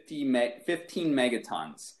 15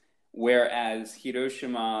 megatons, whereas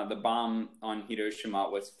Hiroshima, the bomb on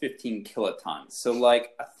Hiroshima was 15 kilotons. So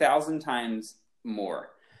like 1,000 times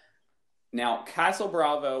more. Now, Castle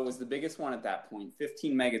Bravo was the biggest one at that point,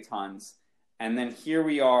 15 megatons. And then here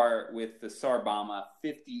we are with the Tsar Bomba,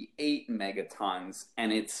 58 megatons,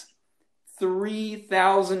 and it's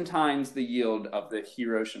 3,000 times the yield of the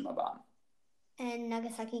Hiroshima bomb. And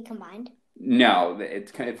Nagasaki combined? No,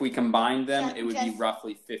 if we combined them, it would be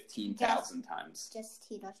roughly 15,000 times. Just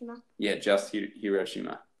Hiroshima? Yeah, just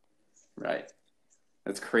Hiroshima. Right.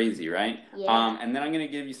 That's crazy, right? Yeah. And then I'm going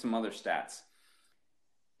to give you some other stats.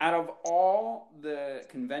 Out of all the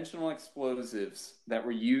conventional explosives that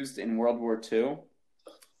were used in World War II,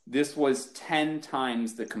 this was 10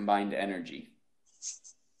 times the combined energy.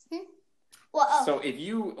 Well, So if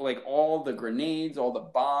you, like all the grenades, all the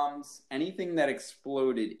bombs, anything that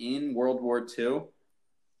exploded in World War II,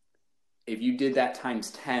 if you did that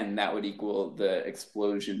times 10, that would equal the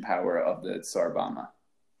explosion power of the Tsar Bomba.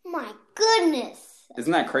 My goodness.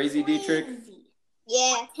 Isn't that crazy, Dietrich?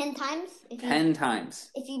 Yeah. 10 times? 10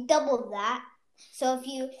 times. If you doubled that, so if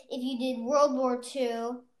you did World War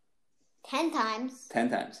II 10 times. 10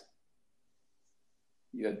 times.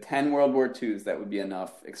 You had 10 World War IIs, that would be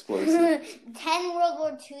enough explosive. 10 World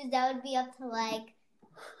War IIs, that would be up to like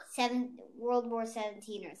World War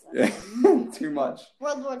 17 or something. Too much.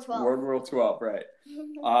 World War 12. World War 12, right.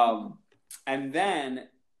 And then,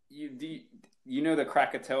 you know the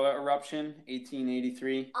Krakatoa eruption,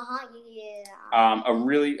 1883? Yeah.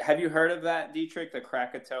 Have you heard of that, Dietrich? The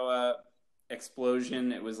Krakatoa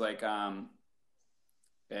explosion? It was like a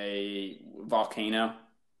volcano.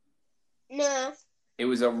 No. It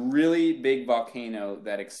was a really big volcano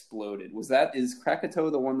that exploded. Is Krakatoa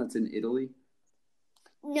the one that's in Italy?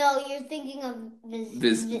 No, you're thinking of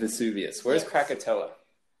Vesuvius. Where's Krakatoa?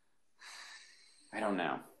 I don't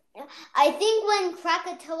know. I think when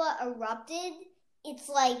Krakatoa erupted, it's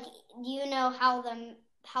like, you know how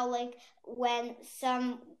like when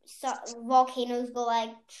some volcanoes go like...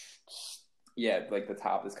 Yeah, like the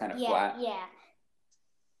top is kind of flat. Yeah.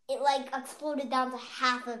 It like exploded down to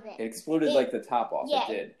half of it. It exploded like the top off.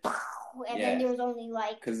 Yeah, it did. And then there was only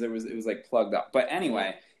like... Because it was like plugged up. But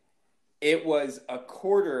anyway, it was a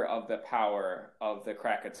quarter of the power of the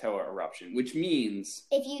Krakatoa eruption, which means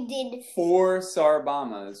if you did 4 Tsar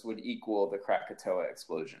Bombas would equal the Krakatoa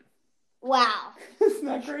explosion. Wow. Isn't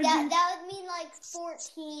that crazy? That would mean like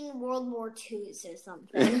 14 World War IIs or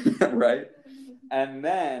something. Right? And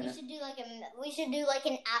then we should do like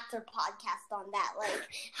an after podcast on that. Like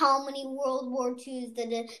how many World War IIs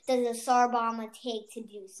does a Tsar Bomba take to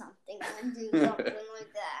do something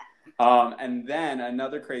like that? And then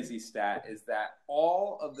another crazy stat is that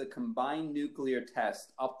all of the combined nuclear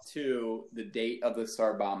tests up to the date of the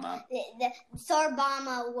Tsar Bomba. The Tsar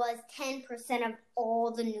Bomba was 10% of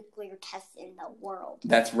all the nuclear tests in the world.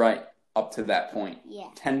 That's right. Up to that point. Yeah.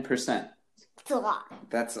 10%. It's a lot.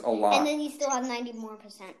 That's a lot. And then you still have 90 more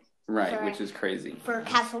percent. Right, which is crazy. For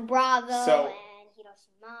Castle Bravo and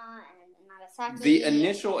Hiroshima and Nagasaki. The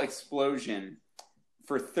initial explosion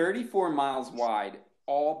for 34 miles wide,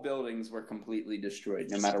 all buildings were completely destroyed,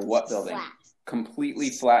 no matter what building. Flat. Completely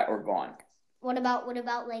flat or gone. What about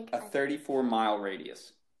like a 34-mile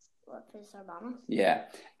radius? What for Tsar Bomba? Yeah,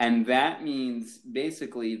 and that means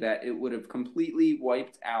basically that it would have completely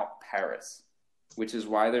wiped out Paris, which is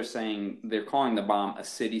why they're calling the bomb a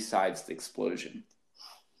city-sized explosion.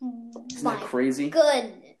 Isn't that crazy?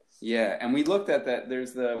 Goodness. Yeah, and we looked at that.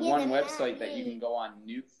 There's the one the website map, that you can go on,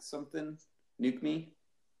 Nuke Me.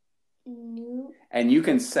 Nuke. And you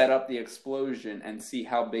can set up the explosion and see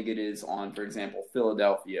how big it is on, for example,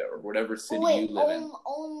 Philadelphia or whatever city you live in.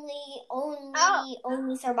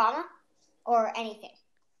 Only Tsar Bomba? Or anything?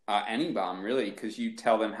 Any bomb, really, because you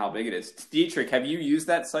tell them how big it is. Dietrich, have you used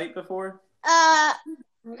that site before? My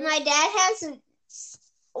dad has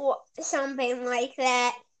something like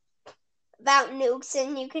that about nukes,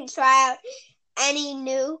 and you can try out any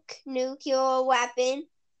nuclear weapon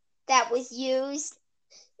that was used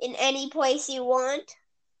in any place you want.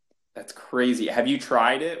 That's crazy. Have you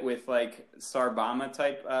tried it with like Tsar Bomba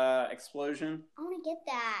type explosion? I want to get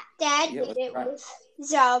that. Dad did it with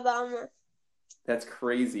Tsar Bomba. That's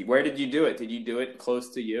crazy. Where did you do it? Did you do it close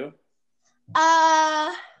to you?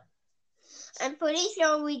 I'm pretty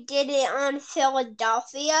sure we did it on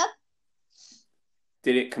Philadelphia.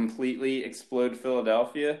 Did it completely explode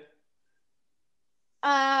Philadelphia?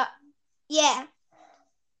 Yeah.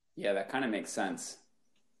 Yeah, that kind of makes sense.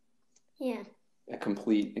 Yeah. A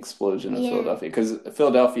complete explosion of Philadelphia. Because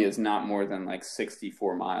Philadelphia is not more than like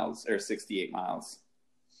 64 miles or 68 miles.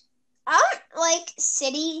 Like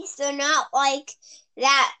cities, they're not like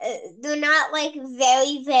that. They're not like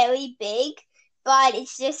very, very big. But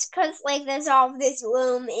it's just because like there's all this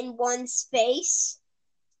room in one space.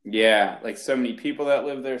 Yeah, like so many people that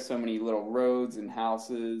live there, so many little roads and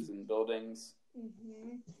houses and buildings.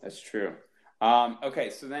 Mm-hmm. That's true. Okay,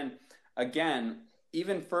 so then again,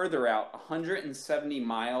 even further out, 170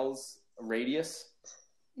 miles radius,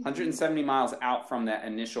 170 miles out from that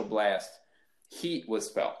initial blast, heat was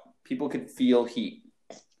felt. People could feel heat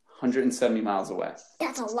 170 miles away.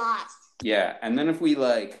 That's a lot. Yeah, and then if we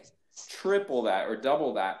like triple that or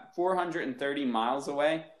double that, 430 miles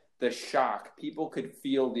away, the shock, people could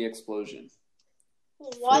feel the explosion.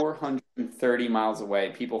 What? 430 miles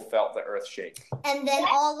away, people felt the earth shake. And then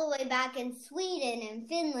all the way back in Sweden and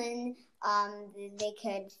Finland, they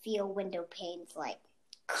could feel window panes like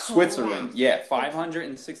Switzerland, yeah,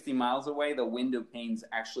 560 miles away, the window panes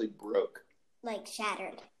actually broke. Like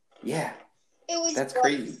shattered. Yeah. That's worse,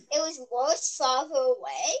 crazy. It was worse farther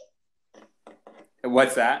away.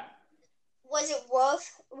 What's that? Was it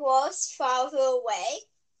worse farther away?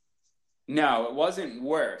 No, it wasn't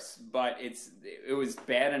worse, but it was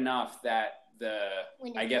bad enough that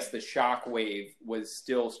the shock wave was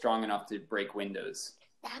still strong enough to break windows.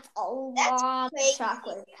 That's a lot of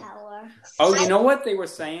shockwave power. Oh, you know what they were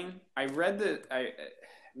saying? I read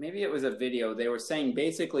maybe it was a video. They were saying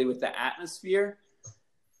basically with the atmosphere,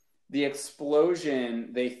 the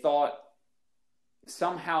explosion, they thought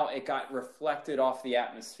somehow it got reflected off the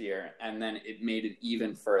atmosphere and then it made it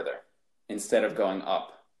even further instead of going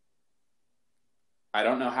up. I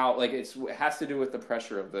don't know how, like it has to do with the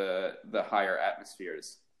pressure of the higher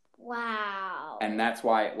atmospheres. Wow. And that's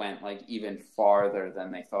why it went like even farther than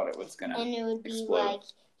they thought it was going to explode. And it would be like,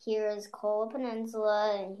 here's Kola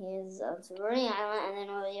Peninsula and here's Severny Island, and then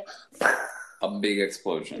it would be a big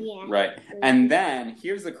explosion. Yeah. Right. And then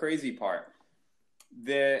here's the crazy part.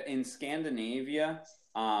 In Scandinavia,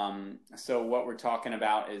 so what we're talking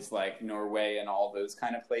about is like Norway and all those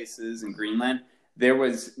kind of places and Greenland. There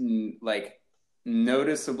was like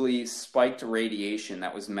noticeably spiked radiation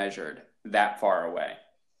that was measured that far away.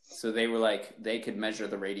 So they were like, they could measure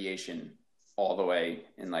the radiation all the way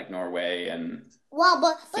in like Norway and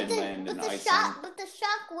Finland and Iceland. But the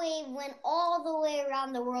shock wave went all the way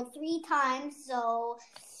around the world 3 times, so...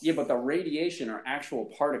 Yeah, but the radiation are actual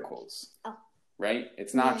particles. Oh. Right?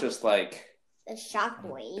 It's not just like... The shock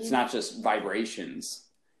wave. It's not just vibrations.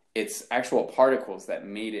 It's actual particles that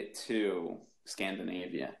made it to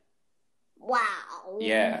Scandinavia. Wow.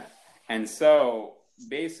 Yeah. And so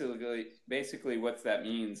basically what that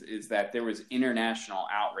means is that there was international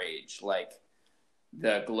outrage. Like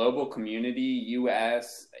the global community,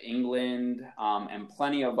 US, England, and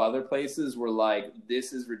plenty of other places were like,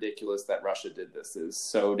 this is ridiculous that Russia did this. It is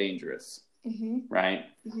so dangerous. Mm-hmm. Right?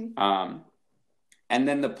 Mm-hmm. And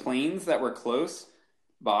then the planes that were close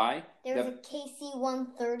by. There was a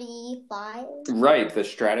KC-135. Right. The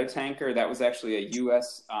Stratotanker. That was actually a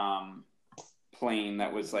US plane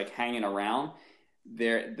that was like hanging around.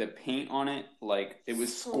 The paint on it, like it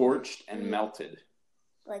was scorched and melted.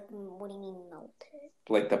 Like, what do you mean melted?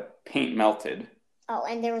 Like the paint melted. Oh,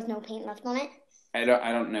 and there was no paint left on it? I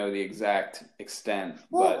don't know the exact extent,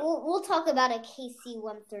 but we'll talk about a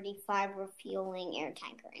KC-135 refueling air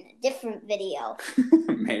tanker in a different video.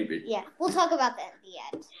 Maybe. Yeah, we'll talk about that at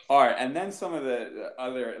the end. All right, and then some of the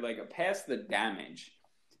other, like, past the damage,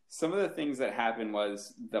 some of the things that happened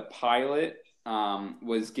was the pilot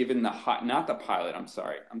was given not the pilot, I'm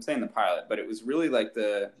sorry. I'm saying the pilot, but it was really like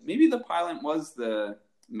maybe the pilot was the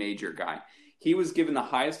major guy. He was given the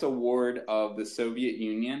highest award of the Soviet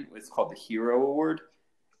Union. It's called the Hero Award.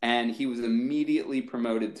 And he was immediately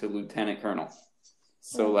promoted to lieutenant colonel.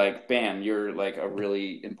 So, like, bam, you're, like, a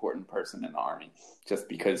really important person in the Army. Just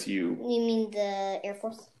because you... You mean the Air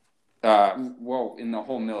Force? Well, in the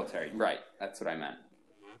whole military. Right. That's what I meant.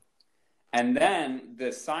 And then the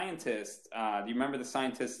scientist, do you remember the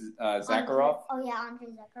scientist Zakharov? Oh, yeah, Andrei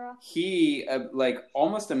Zakharov. He,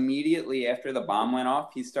 almost immediately after the bomb went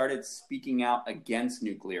off, he started speaking out against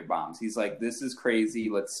nuclear bombs. He's like, this is crazy,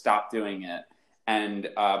 let's stop doing it. And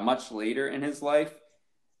much later in his life,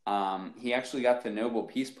 he actually got the Nobel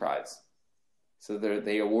Peace Prize. So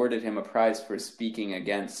they awarded him a prize for speaking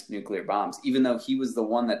against nuclear bombs, even though he was the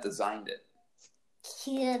one that designed it.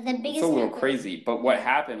 The biggest. It's a little crazy, but what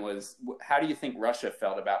happened was, how do you think Russia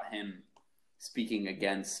felt about him speaking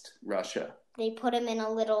against Russia? They put him in a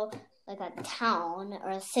little, like a town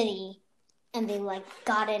or a city, and they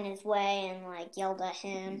got in his way and yelled at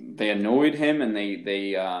him. They annoyed him and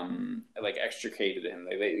they extricated him.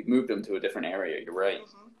 They moved him to a different area. You're right.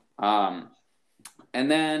 Mm-hmm.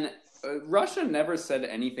 And then Russia never said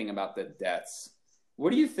anything about the deaths.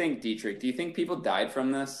 What do you think, Dietrich? Do you think people died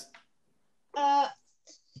from this?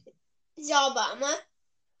 Tsar Bomba?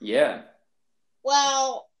 Yeah.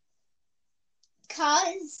 Well,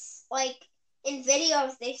 cause in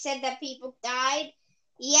videos they said that people died.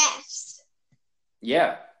 Yes.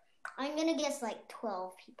 Yeah. I'm gonna guess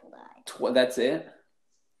 12 people died. That's it?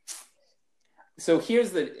 So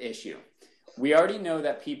here's the issue. We already know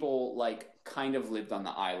that people kind of lived on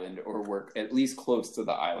the island or were at least close to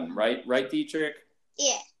the island, right? Right, Dietrich?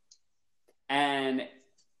 Yeah. And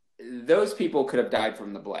those people could have died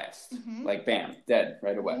from the blast. Mm-hmm. Bam, dead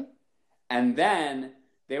right away. Mm-hmm. And then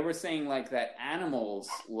they were saying that animals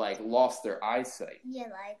lost their eyesight. Yeah,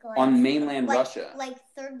 on mainland Russia.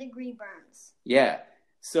 Third-degree burns. Yeah.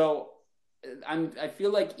 So I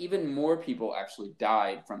feel like even more people actually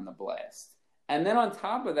died from the blast. And then on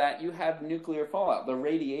top of that, you have nuclear fallout, the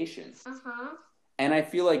radiation. Uh-huh. And I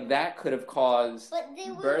feel like that could have caused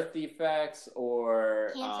birth defects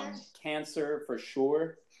or cancer for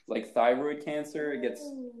sure. Thyroid cancer, it gets...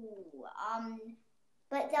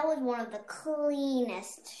 But that was one of the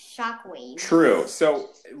cleanest shockwaves. True. So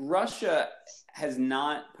Russia has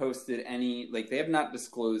not posted any... they have not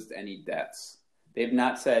disclosed any deaths. They've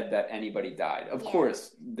not said that anybody died. Of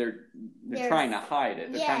course, they're trying to hide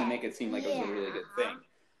it. They're trying to make it seem like it was a really good thing.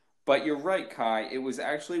 But you're right, Kai. It was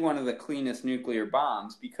actually one of the cleanest nuclear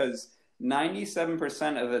bombs because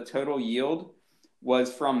 97% of the total yield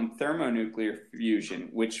was from thermonuclear fusion,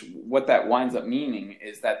 which what that winds up meaning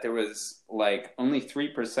is that there was only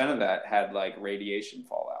 3% of that had radiation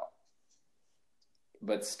fallout.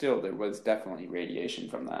 But still, there was definitely radiation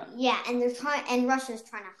from that. Yeah, and Russia's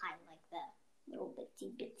trying to hide the little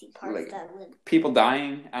bitsy parts that live. People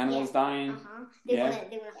dying, animals dying. Uh-huh. They want to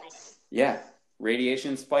hide it. Yeah,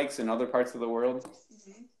 radiation spikes in other parts of the world,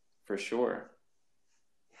 for sure.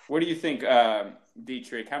 What do you think,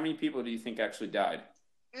 Dietrich? How many people do you think actually died?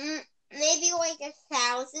 Maybe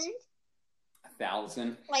 1,000.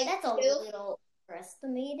 1,000? That's a little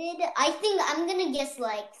overestimated. I think I'm gonna guess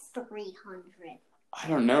 300. I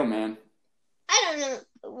don't know, man. I don't know.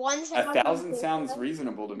 1,000 sounds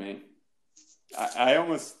reasonable to me. I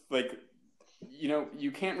almost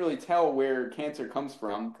you can't really tell where cancer comes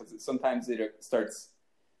from because sometimes it starts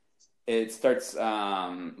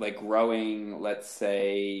growing, let's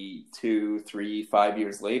say 2, 3, 5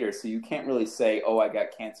 years later. So you can't really say, oh, I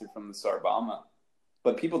got cancer from the Tsar Bomba.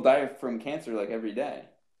 But people die from cancer every day.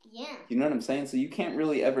 Yeah. You know what I'm saying? So you can't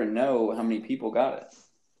really ever know how many people got it.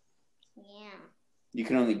 Yeah. You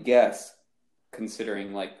can only guess,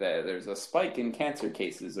 considering there's a spike in cancer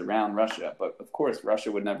cases around Russia. But of course,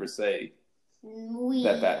 Russia would never say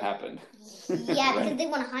that happened. Yeah, because they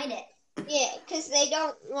want to hide it. Yeah, because they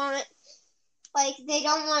don't want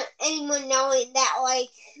anyone knowing that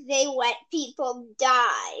they let people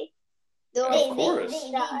die. Of course.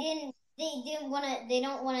 They don't want to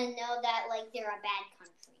know that they're a bad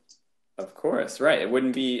country. Of course, right. It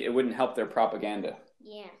wouldn't help their propaganda.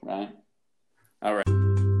 Yeah. Right? All right.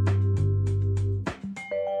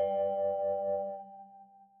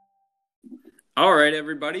 All right,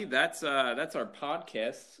 everybody. That's our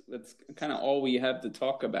podcast. That's kind of all we have to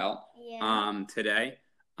talk about today.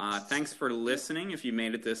 Thanks for listening. If you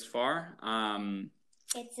made it this far,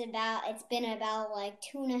 it's been about like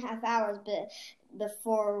 2.5 hours,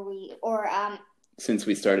 since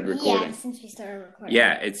we started recording. Yeah, since we started recording.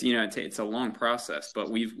 Yeah, it's a long process, but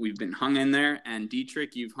we've been hung in there, and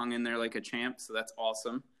Dietrich, you've hung in there like a champ, so that's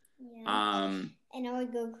awesome. Yeah. And I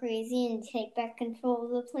would go crazy and take back control of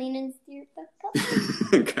the plane and steer it back up.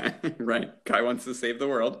 Okay, right. Kai wants to save the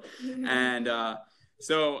world. And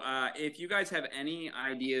so if you guys have any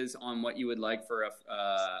ideas on what you would like for a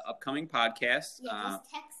upcoming podcast,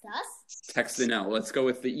 just text us. Let's go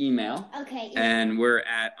with the email. Okay. And we're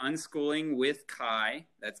at unschoolingwithkai,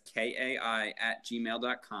 that's KAI,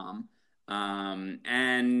 @gmail.com.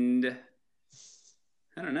 And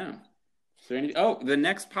I don't know. The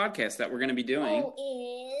next podcast that we're going to be doing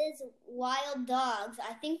is Wild Dogs.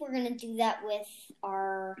 I think we're going to do that with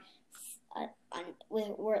our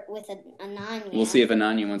with Ananya. We'll see if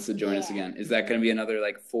Ananya wants to join us again. Is that going to be another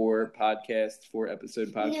like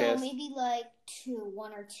 4-episode podcast? No, maybe like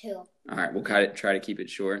 1 or 2. All right, we'll try to keep it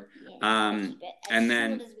short. Yeah, keep it and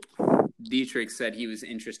then Dietrich said he was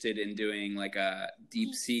interested in doing like a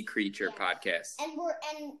deep sea creature podcast. And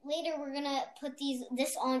later we're gonna put these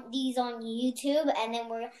on YouTube, and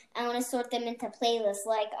then I want to sort them into playlists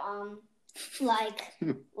like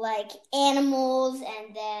animals,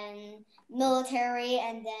 and then military,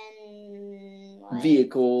 and then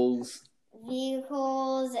vehicles and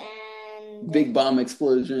big bomb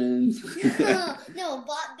explosions. No,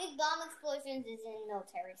 big bomb explosions is in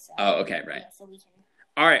military. So. Oh, okay, right. Yeah, so we can.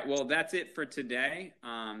 All right, well, that's it for today.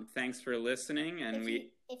 Thanks for listening, and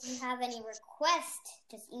if you have any requests,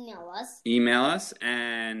 just email us. Email us,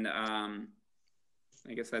 and I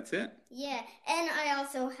guess that's it. Yeah, and I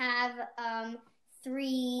also have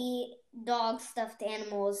 3 dog stuffed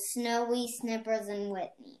animals: Snowy, Snippers, and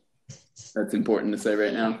Whitney. That's important to say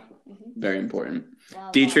right now. Mm-hmm. Very important.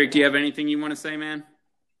 Dietrich, do you have anything you want to say, man?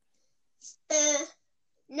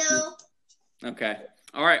 No. Okay.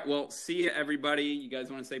 All right. Well, see you, everybody. You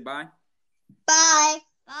guys want to say bye? Bye.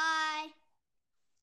 Bye.